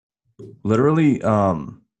 Literally,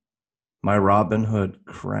 my Robinhood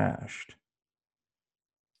crashed.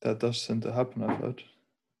 That does tend to happen, I've heard.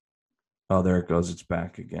 Oh, there it goes. It's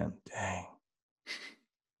back again. Dang.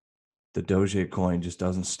 the Dogecoin just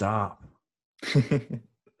doesn't stop.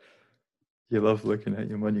 You love looking at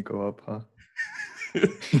your money go up, huh?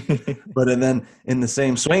 But and then in the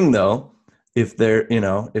same swing though, if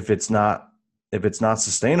it's not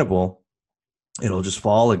sustainable, it'll just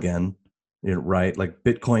fall again, right? Like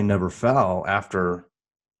Bitcoin never fell after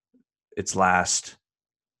its last,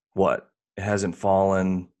 it hasn't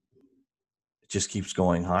fallen. It just keeps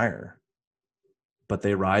going higher, but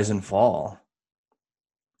they rise and fall.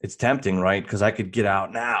 It's tempting, right? Because I could get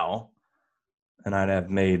out now and I'd have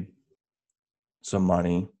made some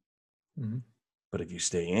money. Mm-hmm. But if you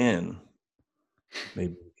stay in,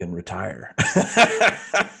 maybe you can retire.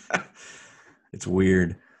 It's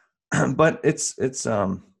weird. But it's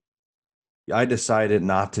I decided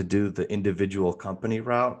not to do the individual company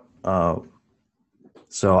route.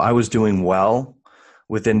 So I was doing well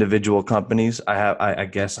with individual companies. I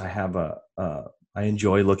guess I have I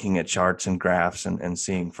enjoy looking at charts and graphs and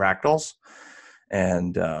seeing fractals.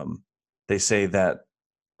 And they say that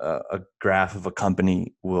a graph of a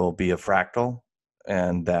company will be a fractal,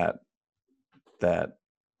 and that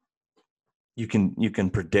you can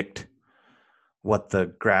predict what the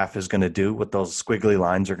graph is going to do, what those squiggly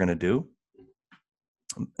lines are going to do.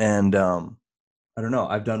 And I don't know,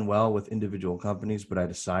 I've done well with individual companies, but I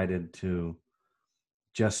decided to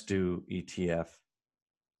just do ETF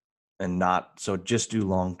and just do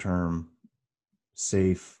long-term,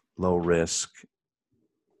 safe, low risk,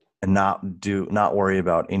 and not worry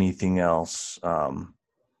about anything else. I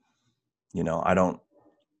don't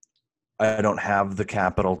have the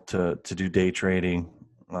capital to do day trading.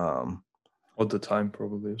 All the time,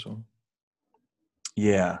 probably as well.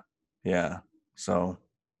 Yeah. So,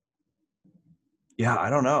 yeah, I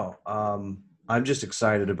don't know. I'm just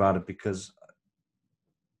excited about it because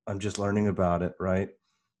I'm just learning about it, right?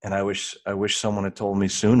 And I wish someone had told me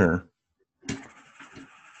sooner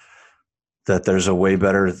that there's a way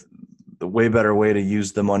better way to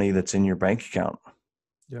use the money that's in your bank account.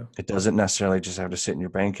 Yeah. It doesn't necessarily just have to sit in your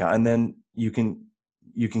bank account, and then you can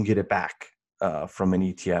get it back from an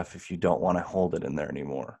ETF if you don't want to hold it in there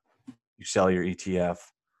anymore. You sell your ETF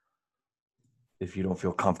if you don't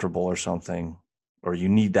feel comfortable or something, or you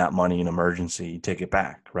need that money in emergency, you take it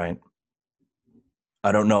back, right?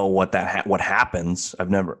 I don't know what happens. I've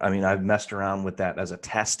messed around with that as a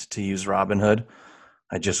test to use Robinhood.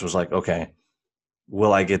 I just was like, okay,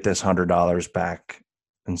 will I get this $100 back?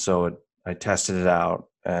 And so I tested it out,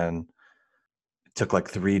 and it took like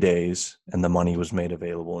 3 days, and the money was made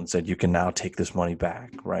available and said, you can now take this money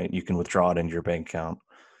back, right? You can withdraw it into your bank account,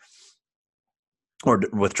 or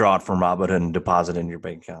withdraw it from Robinhood and deposit it in your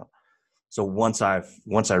bank account. So once I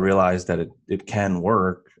realized that it can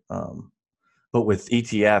work, but with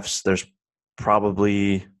ETFs, there's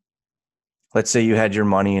probably, let's say you had your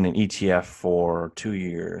money in an ETF for 2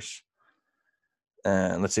 years,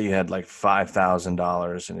 and let's say you had like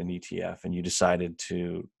 $5,000 in an ETF, and you decided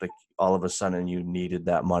to, like, all of a sudden you needed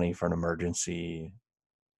that money for an emergency,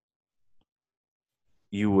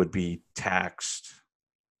 you would be taxed,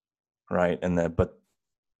 right? But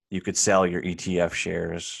you could sell your ETF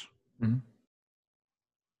shares, mm-hmm.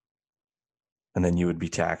 and then you would be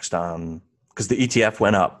taxed on, because the ETF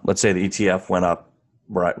went up. Let's say the ETF went up,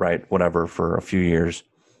 right, whatever, for a few years.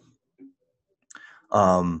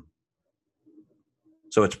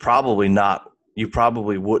 So it's probably not, you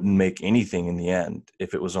probably wouldn't make anything in the end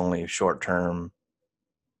if it was only short term.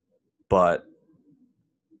 But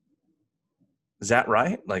is that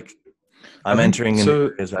right? Like, I'm entering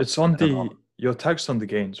so it's on you're taxed on the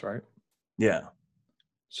gains, right? Yeah.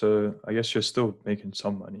 So I guess you're still making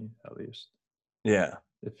some money at least. Yeah.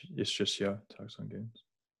 If it's just tax on gains.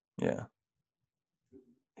 Yeah.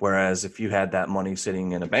 Whereas if you had that money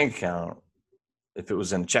sitting in a bank account, if it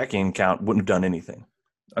was in a checking account, wouldn't have done anything.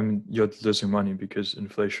 I mean, you're losing money because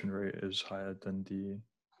inflation rate is higher than the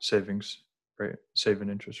savings rate, saving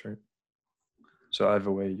interest rate. So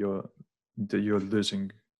either way, you're losing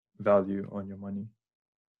value on your money.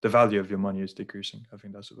 The value of your money is decreasing. I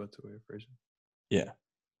think that's a better way of phrasing. Yeah.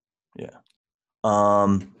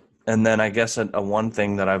 And then I guess a one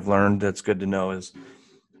thing that I've learned that's good to know is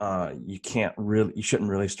you shouldn't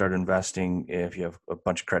really start investing if you have a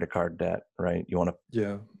bunch of credit card debt, right? You want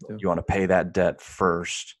to pay that debt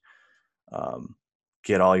first,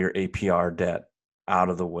 get all your APR debt out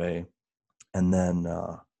of the way, and then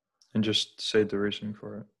and just say the reasoning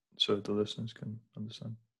for it so the listeners can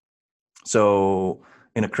understand. So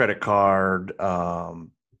in a credit card,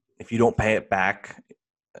 if you don't pay it back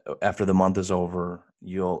after the month is over,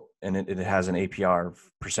 it has an APR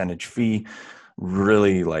percentage fee.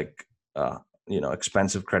 Really, like,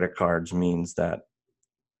 expensive credit cards means that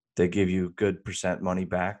they give you good percent money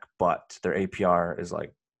back, but their APR is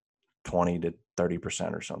like 20 to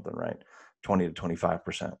 30% or something, right? 20 to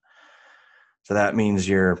 25%. So that means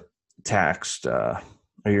you're taxed, or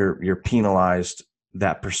you're penalized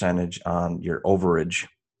that percentage on your overage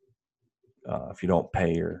if you don't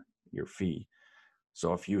pay your fee.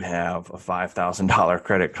 So if you have a $5,000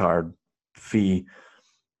 credit card fee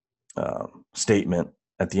statement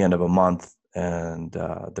at the end of a month, and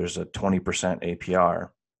there's a 20% APR,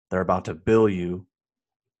 they're about to bill you.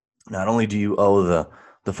 Not only do you owe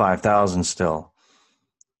the 5,000 still,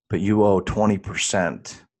 but you owe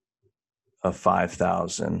 20% of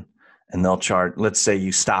 5,000, and they'll charge. Let's say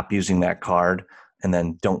you stop using that card and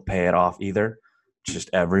then don't pay it off either. Just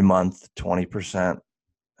every month, 20%,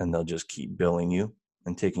 and they'll just keep billing you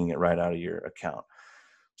and taking it right out of your account.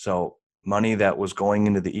 So money that was going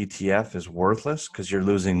into the ETF is worthless because you're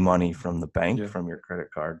losing money from the bank, from your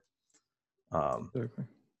credit card. Exactly.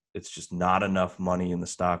 It's just not enough money in the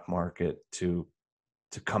stock market to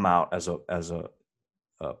come out as a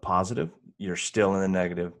positive. You're still in the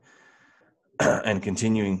negative and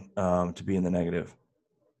continuing to be in the negative.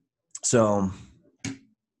 So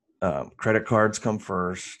credit cards come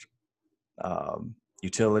first.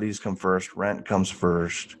 Utilities come first. Rent comes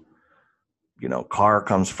first. Car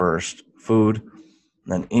comes first. Food,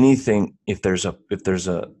 and then anything. If there's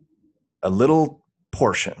a little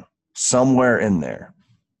portion somewhere in there,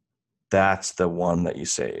 that's the one that you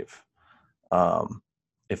save.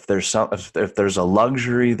 If there's a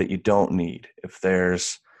luxury that you don't need, if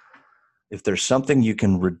there's something you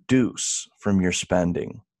can reduce from your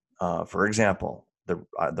spending, for example,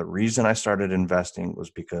 the reason I started investing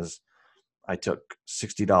was because I took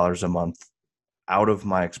 $60 a month out of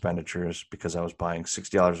my expenditures because I was buying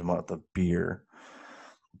 $60 a month of beer,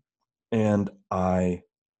 and I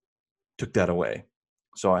took that away.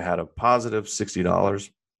 So I had a positive $60.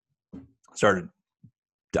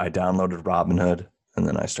 I downloaded Robinhood, and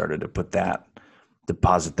then I started to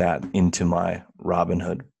deposit that into my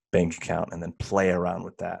Robinhood bank account and then play around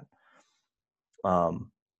with that.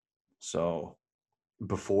 So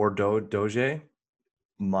before Doge,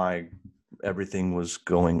 everything was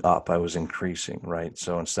going up. I was increasing, right?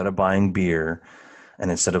 So instead of buying beer and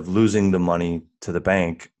instead of losing the money to the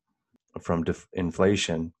bank from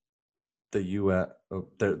inflation, the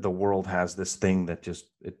world has this thing that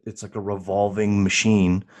it's like a revolving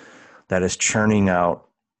machine that is churning out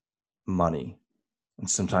money. And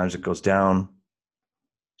sometimes it goes down,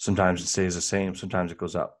 sometimes it stays the same, sometimes it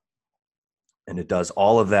goes up. And it does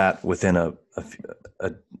all of that within a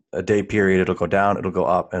day period. It'll go down, it'll go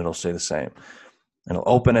up, and it'll stay the same. And it'll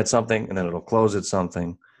open at something, and then it'll close at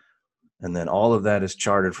something. And then all of that is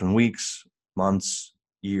charted from weeks, months,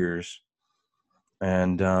 years.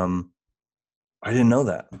 And I didn't know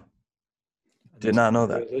that. Did not know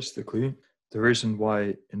that. Realistically, the reason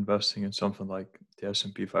why investing in something like the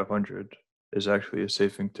S&P 500 is actually a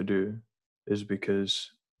safe thing to do is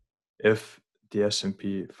because if the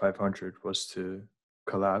S&P 500 was to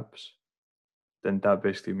collapse, then that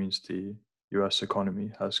basically means the US economy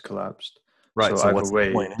has collapsed. Right. So either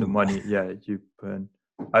way, the money, you put in,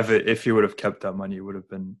 if you would have kept that money, it would have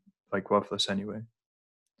been like worthless anyway.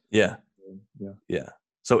 Yeah.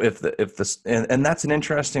 So and that's an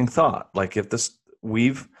interesting thought. Like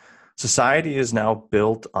society is now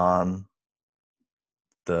built on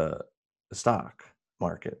the stock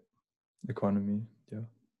market economy.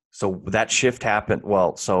 So that shift happened.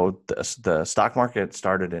 Well, so the stock market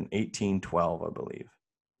started in 1812, I believe.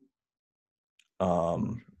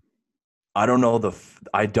 I don't know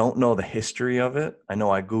the history of it. I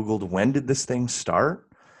know I Googled when did this thing start,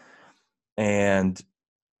 and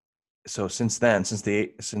so since then, since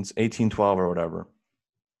 1812 or whatever,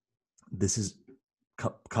 this is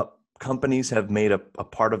companies have made a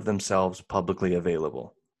part of themselves publicly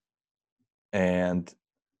available, and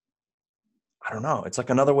I don't know. It's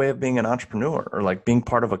like another way of being an entrepreneur or like being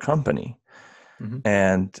part of a company. Mm-hmm.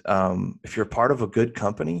 And if you're part of a good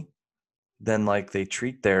company, then like they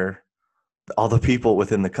treat all the people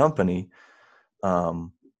within the company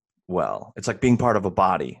well. It's like being part of a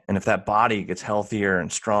body. And if that body gets healthier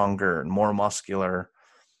and stronger and more muscular,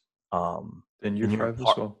 then you thrive as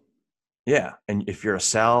well. Yeah. And if you're a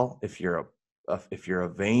cell, if you're a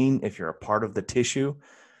vein, if you're a part of the tissue,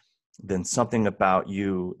 then something about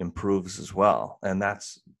you improves as well. And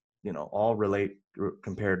that's, all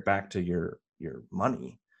compared back to your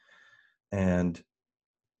money. And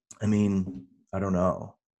I mean, I don't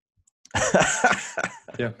know.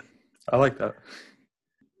 Yeah, I like that.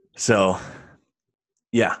 So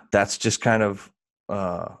yeah, that's just kind of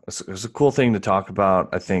it's a cool thing to talk about.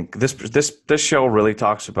 I think this show really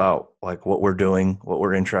talks about like what we're doing, what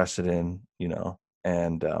we're interested in,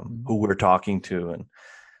 and who we're talking to. And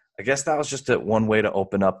I guess that was just one way to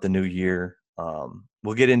open up the new year.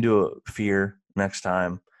 We'll get into fear next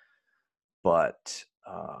time, but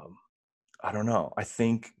I don't know. I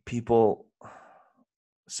think people,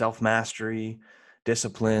 self-mastery,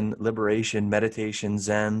 discipline, liberation, meditation,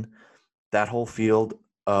 Zen, that whole field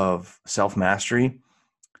of self-mastery,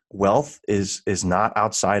 wealth is not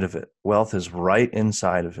outside of it. Wealth is right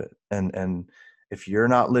inside of it. And if you're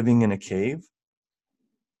not living in a cave,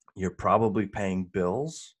 you're probably paying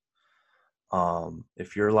bills.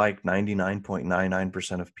 If you're like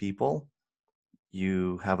 99.99% of people,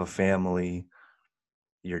 you have a family,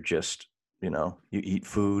 you're just, you eat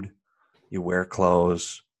food, you wear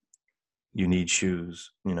clothes, you need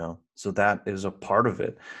shoes, so that is a part of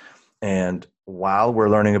it. And while we're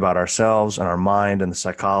learning about ourselves and our mind and the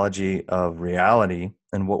psychology of reality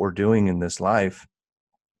and what we're doing in this life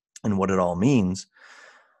and what it all means,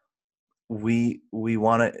 we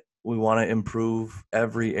want to improve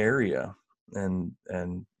every area, and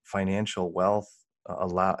financial wealth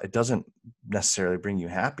it doesn't necessarily bring you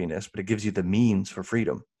happiness, but it gives you the means for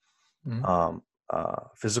freedom.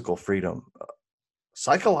 Physical freedom,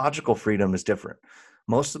 psychological freedom is different.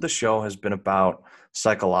 Most of the show has been about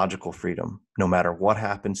psychological freedom. No matter what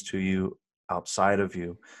happens to you outside of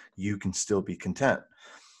you, you can still be content.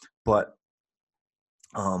 But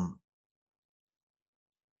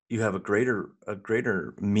you have a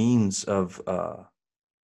greater means of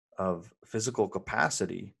physical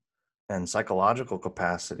capacity and psychological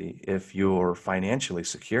capacity if you're financially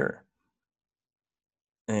secure.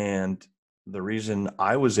 And the reason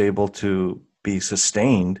I was able to be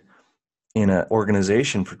sustained in an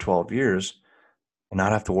organization for 12 years and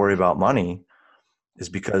not have to worry about money is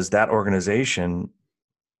because that organization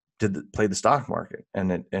played the stock market,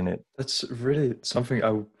 and it that's really something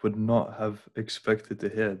I would not have expected to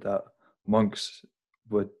hear, that monks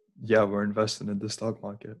were investing in the stock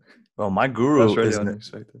market. Well, my guru really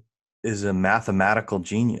unexpected. Is a mathematical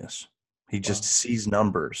genius. He just sees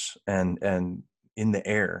numbers and in the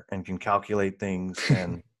air and can calculate things,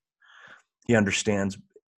 and he understands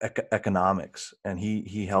economics, and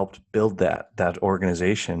he helped build that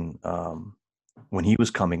organization when he was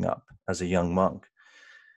coming up as a young monk.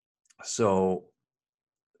 So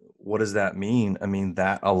what does that mean? I mean,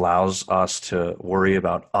 that allows us to worry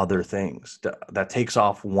about other things. That takes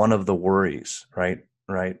off one of the worries, right?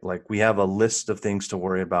 Like we have a list of things to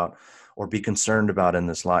worry about or be concerned about in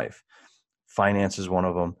this life. Finance is one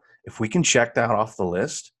of them. If we can check that off the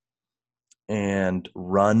list and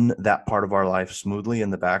run that part of our life smoothly in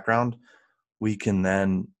the background, we can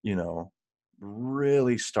then,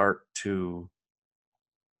 really start to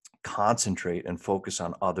concentrate and focus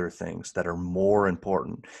on other things that are more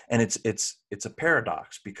important. And it's a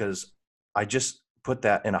paradox, because I just put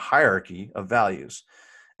that in a hierarchy of values,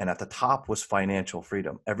 and at the top was financial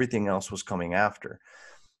freedom. Everything else was coming after.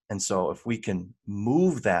 And so if we can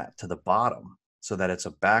move that to the bottom so that it's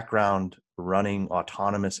a background running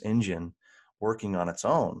autonomous engine working on its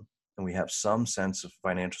own, and we have some sense of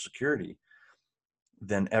financial security,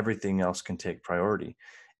 then everything else can take priority.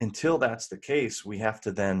 Until that's the case, we have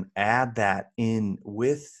to then add that in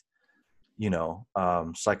with,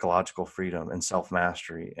 psychological freedom and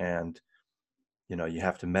self-mastery. And, you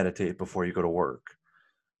have to meditate before you go to work.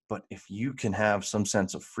 But if you can have some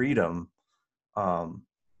sense of freedom,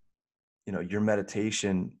 your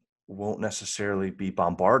meditation won't necessarily be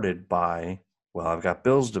bombarded by, well, I've got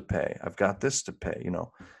bills to pay, I've got this to pay.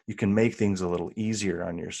 You can make things a little easier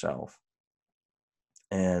on yourself.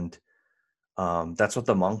 And that's what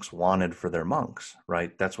the monks wanted for their monks,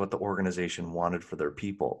 right? That's what the organization wanted for their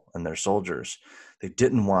people and their soldiers. They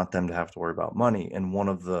didn't want them to have to worry about money. And one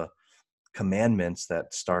of the commandments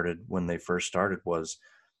that started when they first started was,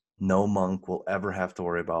 no monk will ever have to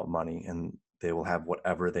worry about money, and they will have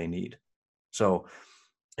whatever they need. So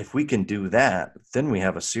if we can do that, then we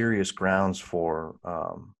have a serious grounds for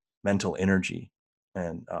mental energy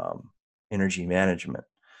and energy management.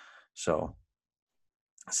 So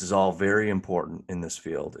this is all very important in this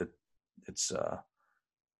field.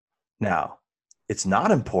 Now, it's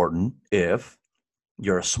not important if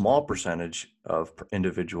you're a small percentage of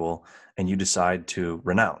individual and you decide to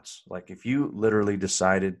renounce. Like if you literally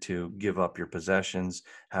decided to give up your possessions,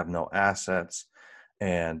 have no assets,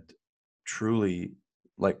 and truly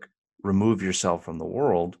like remove yourself from the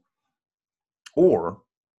world, or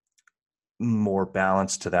more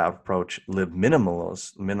balanced to that approach, live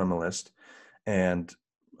minimalist and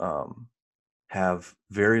have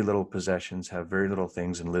very little possessions, have very little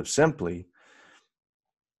things, and live simply,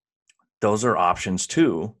 those are options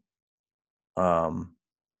too.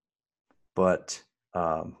 But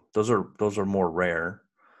those are more rare.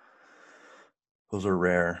 Those are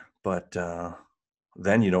rare, but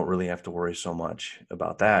then you don't really have to worry so much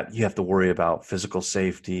about that. You have to worry about physical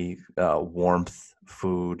safety, warmth,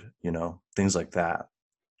 food, things like that,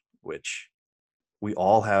 which we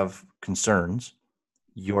all have concerns.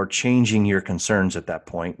 You're changing your concerns at that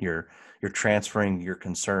point. You're transferring your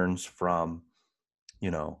concerns from,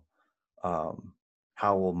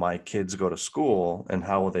 how will my kids go to school and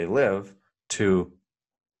how will they live, to,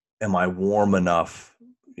 am I warm enough,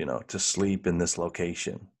 to sleep in this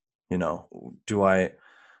location? Do I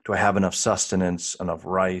have enough sustenance, enough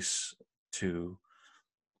rice to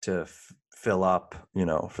fill up,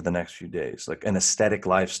 for the next few days? Like an aesthetic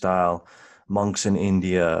lifestyle, monks in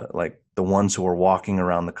India, like the ones who are walking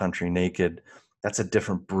around the country naked, that's a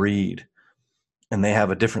different breed. And they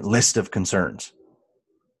have a different list of concerns.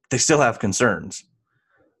 They still have concerns.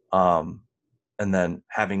 And then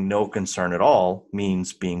having no concern at all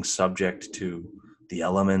means being subject to the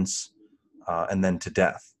elements, and then to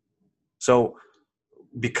death. So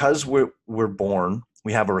because we're born,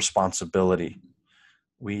 we have a responsibility.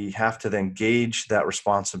 We have to then gauge that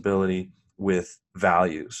responsibility with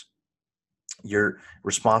values. Your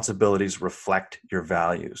responsibilities reflect your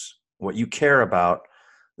values. What you care about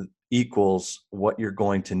equals what you're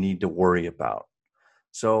going to need to worry about.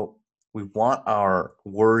 So we want our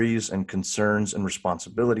worries and concerns and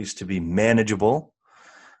responsibilities to be manageable,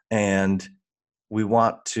 and we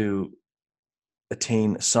want to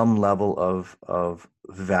attain some level of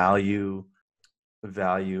value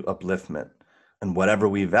upliftment. And whatever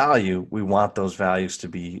we value, we want those values to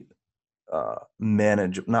be not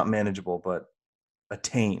manageable, but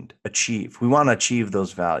achieved. We want to achieve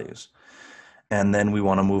those values. And then we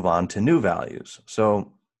want to move on to new values.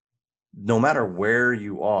 So no matter where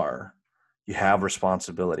you are, you have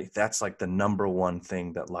responsibility. That's like the number one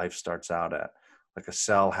thing that life starts out at. Like a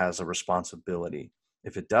cell has a responsibility.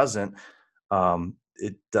 If it doesn't,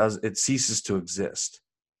 it ceases to exist.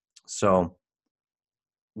 So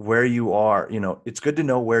where you are, it's good to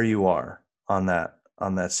know where you are on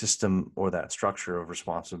that system or that structure of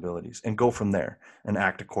responsibilities, and go from there and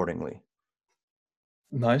act accordingly.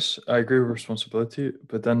 Nice. I agree with responsibility,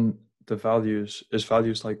 but then the values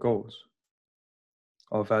like goals.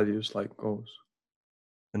 Are values like goals?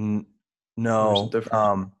 No.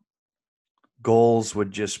 Goals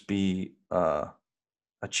would just be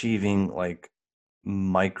achieving like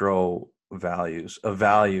micro values. A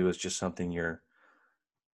value is just something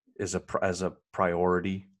as a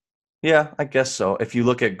priority. Yeah, I guess so. If you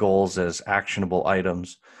look at goals as actionable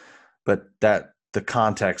items, but that the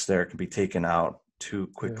context there can be taken out too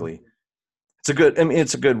quickly. Yeah.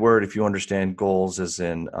 It's a good word if you understand goals as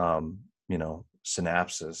in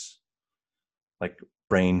synapses, like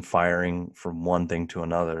brain firing from one thing to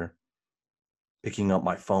another. Picking up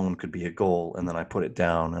my phone could be a goal, and then I put it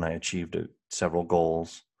down and I achieved several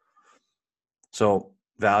goals. So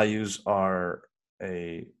values are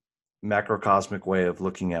a macrocosmic way of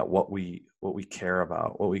looking at what we care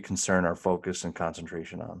about, what we concern our focus and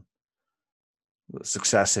concentration on.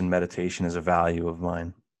 Success in meditation is a value of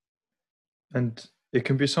mine. And it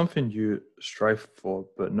can be something you strive for,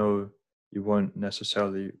 but no, you won't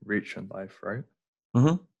necessarily reach in life, right?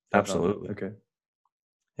 Mm-hmm. Absolutely. Okay.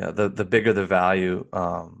 Yeah, the bigger the value,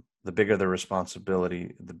 the bigger the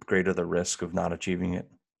responsibility, the greater the risk of not achieving it.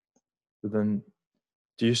 But then,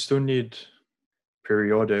 do you still need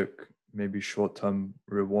periodic, maybe short-term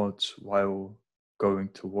rewards while going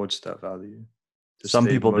towards that value? Some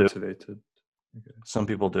people motivated? Okay. Some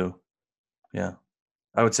people do. Yeah.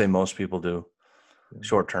 I would say most people do. Yeah.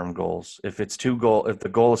 Short-term goals. If the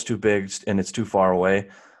goal is too big and it's too far away,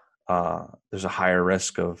 there's a higher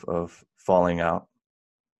risk of falling out.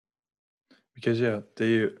 Because I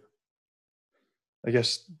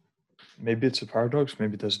guess maybe it's a paradox,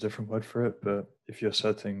 maybe there's a different word for it, but if you're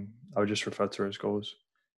setting, I would just refer to it as goals.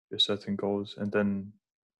 You're setting goals, and then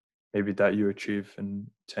maybe that you achieve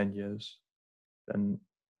in 10 years. Then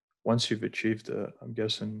once you've achieved it, I'm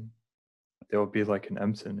guessing there will be like an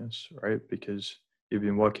emptiness, right? Because you've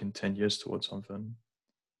been working 10 years towards something,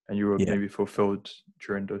 and you were maybe fulfilled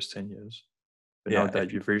during those 10 years. But now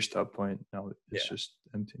that you've reached that point, now it's just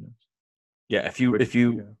emptiness. Yeah, if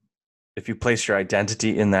you place your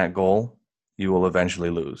identity in that goal, you will eventually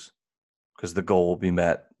lose, because the goal will be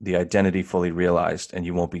met, the identity fully realized, and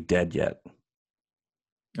you won't be dead yet.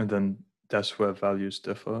 And then that's where values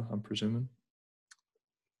differ, I'm presuming.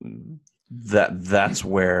 That's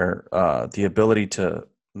where the ability to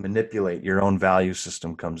manipulate your own value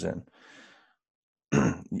system comes in.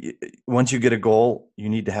 once you get a goal, you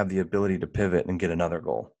need to have the ability to pivot and get another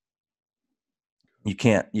goal. You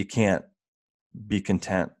can't be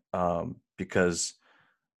content because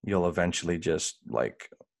you'll eventually just like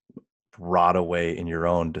rot away in your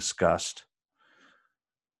own disgust.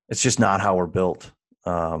 It's just not how we're built.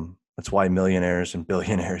 That's why millionaires and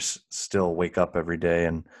billionaires still wake up every day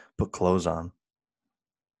and put clothes on.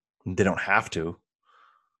 They don't have to,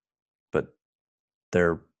 but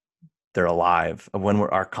they're alive. When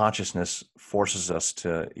our consciousness forces us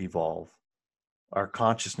to evolve, our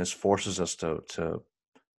consciousness forces us to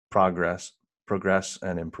progress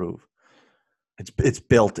and improve. It's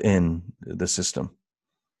built in the system.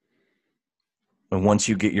 And once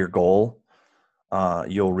you get your goal,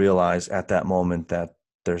 you'll realize at that moment that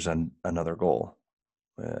there's another goal.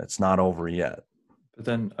 It's not over yet. But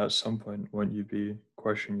then at some point, won't you be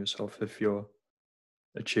questioning yourself if you're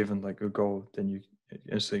achieving like a goal, then you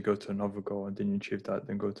instantly go to another goal, and then you achieve that,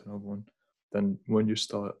 then go to another one. Then when you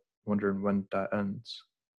start wondering when that ends.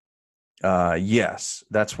 Yes,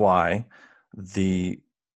 that's why the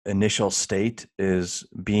initial state is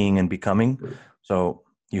being and becoming. So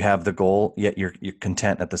you have the goal, yet you're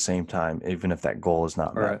content at the same time, even if that goal is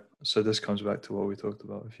not met. All right. So this comes back to what we talked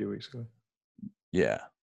about a few weeks ago. Yeah.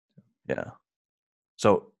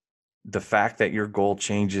 So the fact that your goal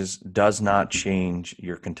changes does not change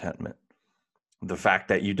your contentment. The fact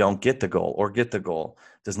that you don't get the goal or get the goal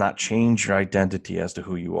does not change your identity as to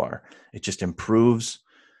who you are. It just improves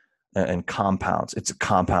and compounds. It's a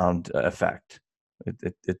compound effect.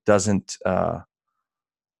 It doesn't, but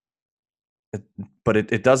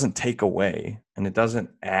it doesn't take away, and it doesn't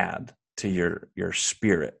add to your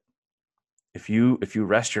spirit. If you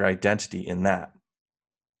rest your identity in that,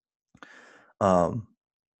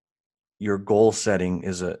 your goal setting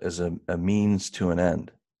is a means to an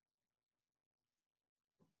end,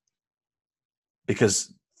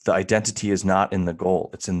 because the identity is not in the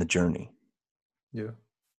goal; it's in the journey. Yeah,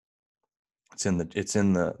 it's in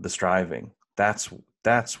the striving. That's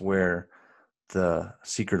where the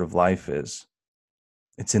secret of life is.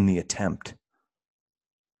 It's in the attempt.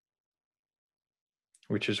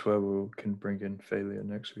 Which is where we can bring in failure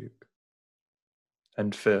next week.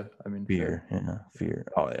 And fear. Fear. Yeah, fear.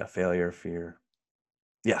 Oh yeah, failure, fear.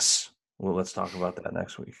 Yes. Well, let's talk about that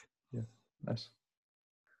next week. Yeah, nice.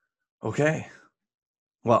 Okay.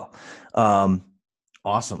 Well,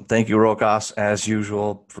 awesome. Thank you, Rokas, as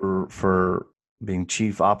usual, for being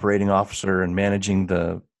chief operating officer and managing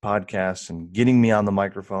the podcast and getting me on the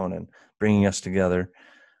microphone and bringing us together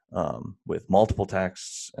with multiple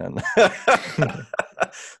texts and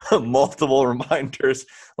multiple reminders,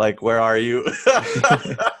 like, where are you?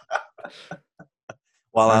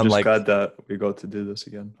 While I'm just glad that we got to do this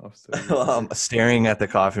again. I'm staring at the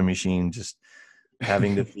coffee machine, just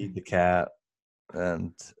having to feed the cat,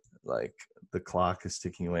 and like the clock is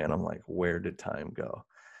ticking away, and I'm like, where did time go?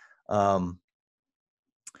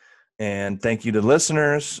 And thank you to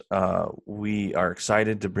listeners. We are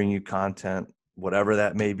excited to bring you content, whatever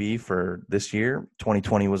that may be, for this year.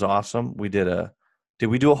 2020 was awesome. Did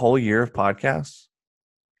we do a whole year of podcasts?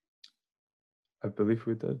 I believe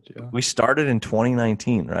we did, yeah. We started in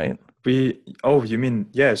 2019, right? You mean,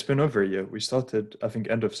 yeah, it's been over a year. We started, I think,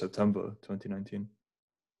 end of September 2019.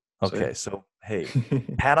 Okay, so hey,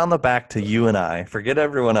 pat on the back to you and I. Forget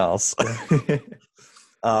everyone else.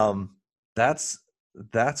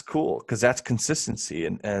 That's cool, because that's consistency,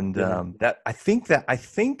 and that I think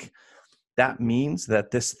that means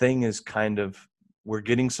that this thing is kind of, we're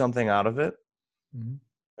getting something out of it,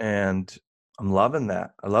 and I'm loving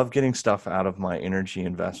that. I love getting stuff out of my energy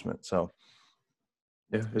investment. So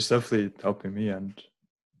yeah, it's definitely helping me, and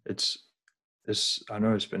I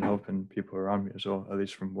know it's been helping people around me as well, at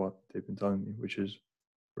least from what they've been telling me, which is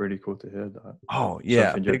really cool to hear that. Oh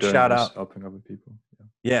yeah, big shout out, helping other people.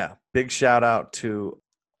 Yeah, big shout out to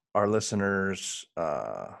our listeners.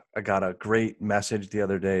 I got a great message the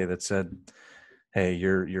other day that said, hey,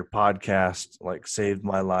 your podcast like saved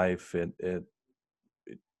my life. It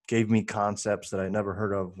gave me concepts that I never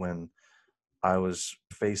heard of when I was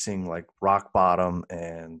facing like rock bottom.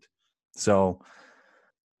 And so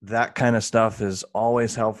that kind of stuff is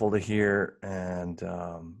always helpful to hear. And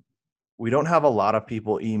we don't have a lot of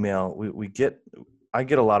people email. I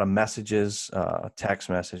get a lot of messages, text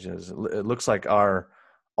messages. It looks like our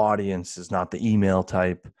audience is not the email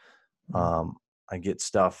type. I get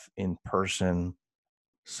stuff in person.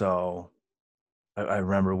 So I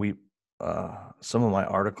remember some of my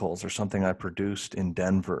articles or something I produced in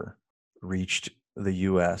Denver reached the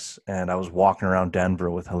US, and I was walking around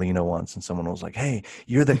Denver with Helena once, and someone was like, hey,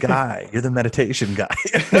 you're the guy, you're the meditation guy.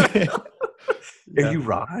 Are you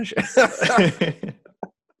Raj?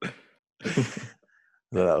 So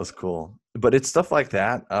that was cool. But it's stuff like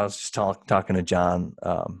that. I was just talking to John,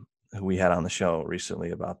 who we had on the show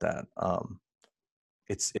recently about that.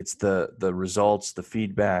 It's the results, the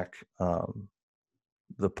feedback, the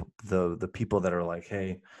people that are like,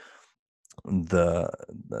 hey,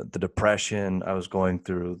 the depression I was going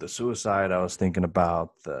through, the suicide I was thinking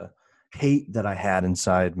about, the hate that I had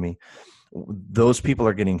inside me, those people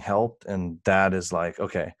are getting helped, and that is like,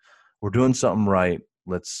 okay, we're doing something right.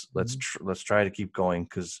 Let's try to keep going,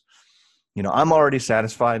 because I'm already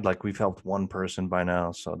satisfied. Like, we've helped one person by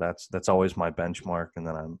now, so that's always my benchmark, and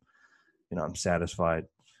then I'm satisfied.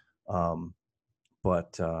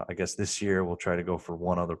 But I guess this year we'll try to go for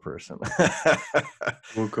one other person.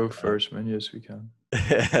 We'll go for as many as we can.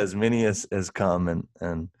 As many as come,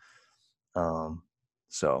 and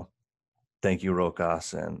so thank you,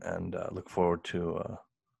 Rokas, and look forward to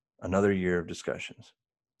another year of discussions.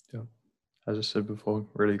 Yeah, as I said before,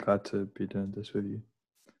 really glad to be doing this with you,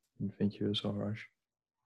 and thank you as well, Raj.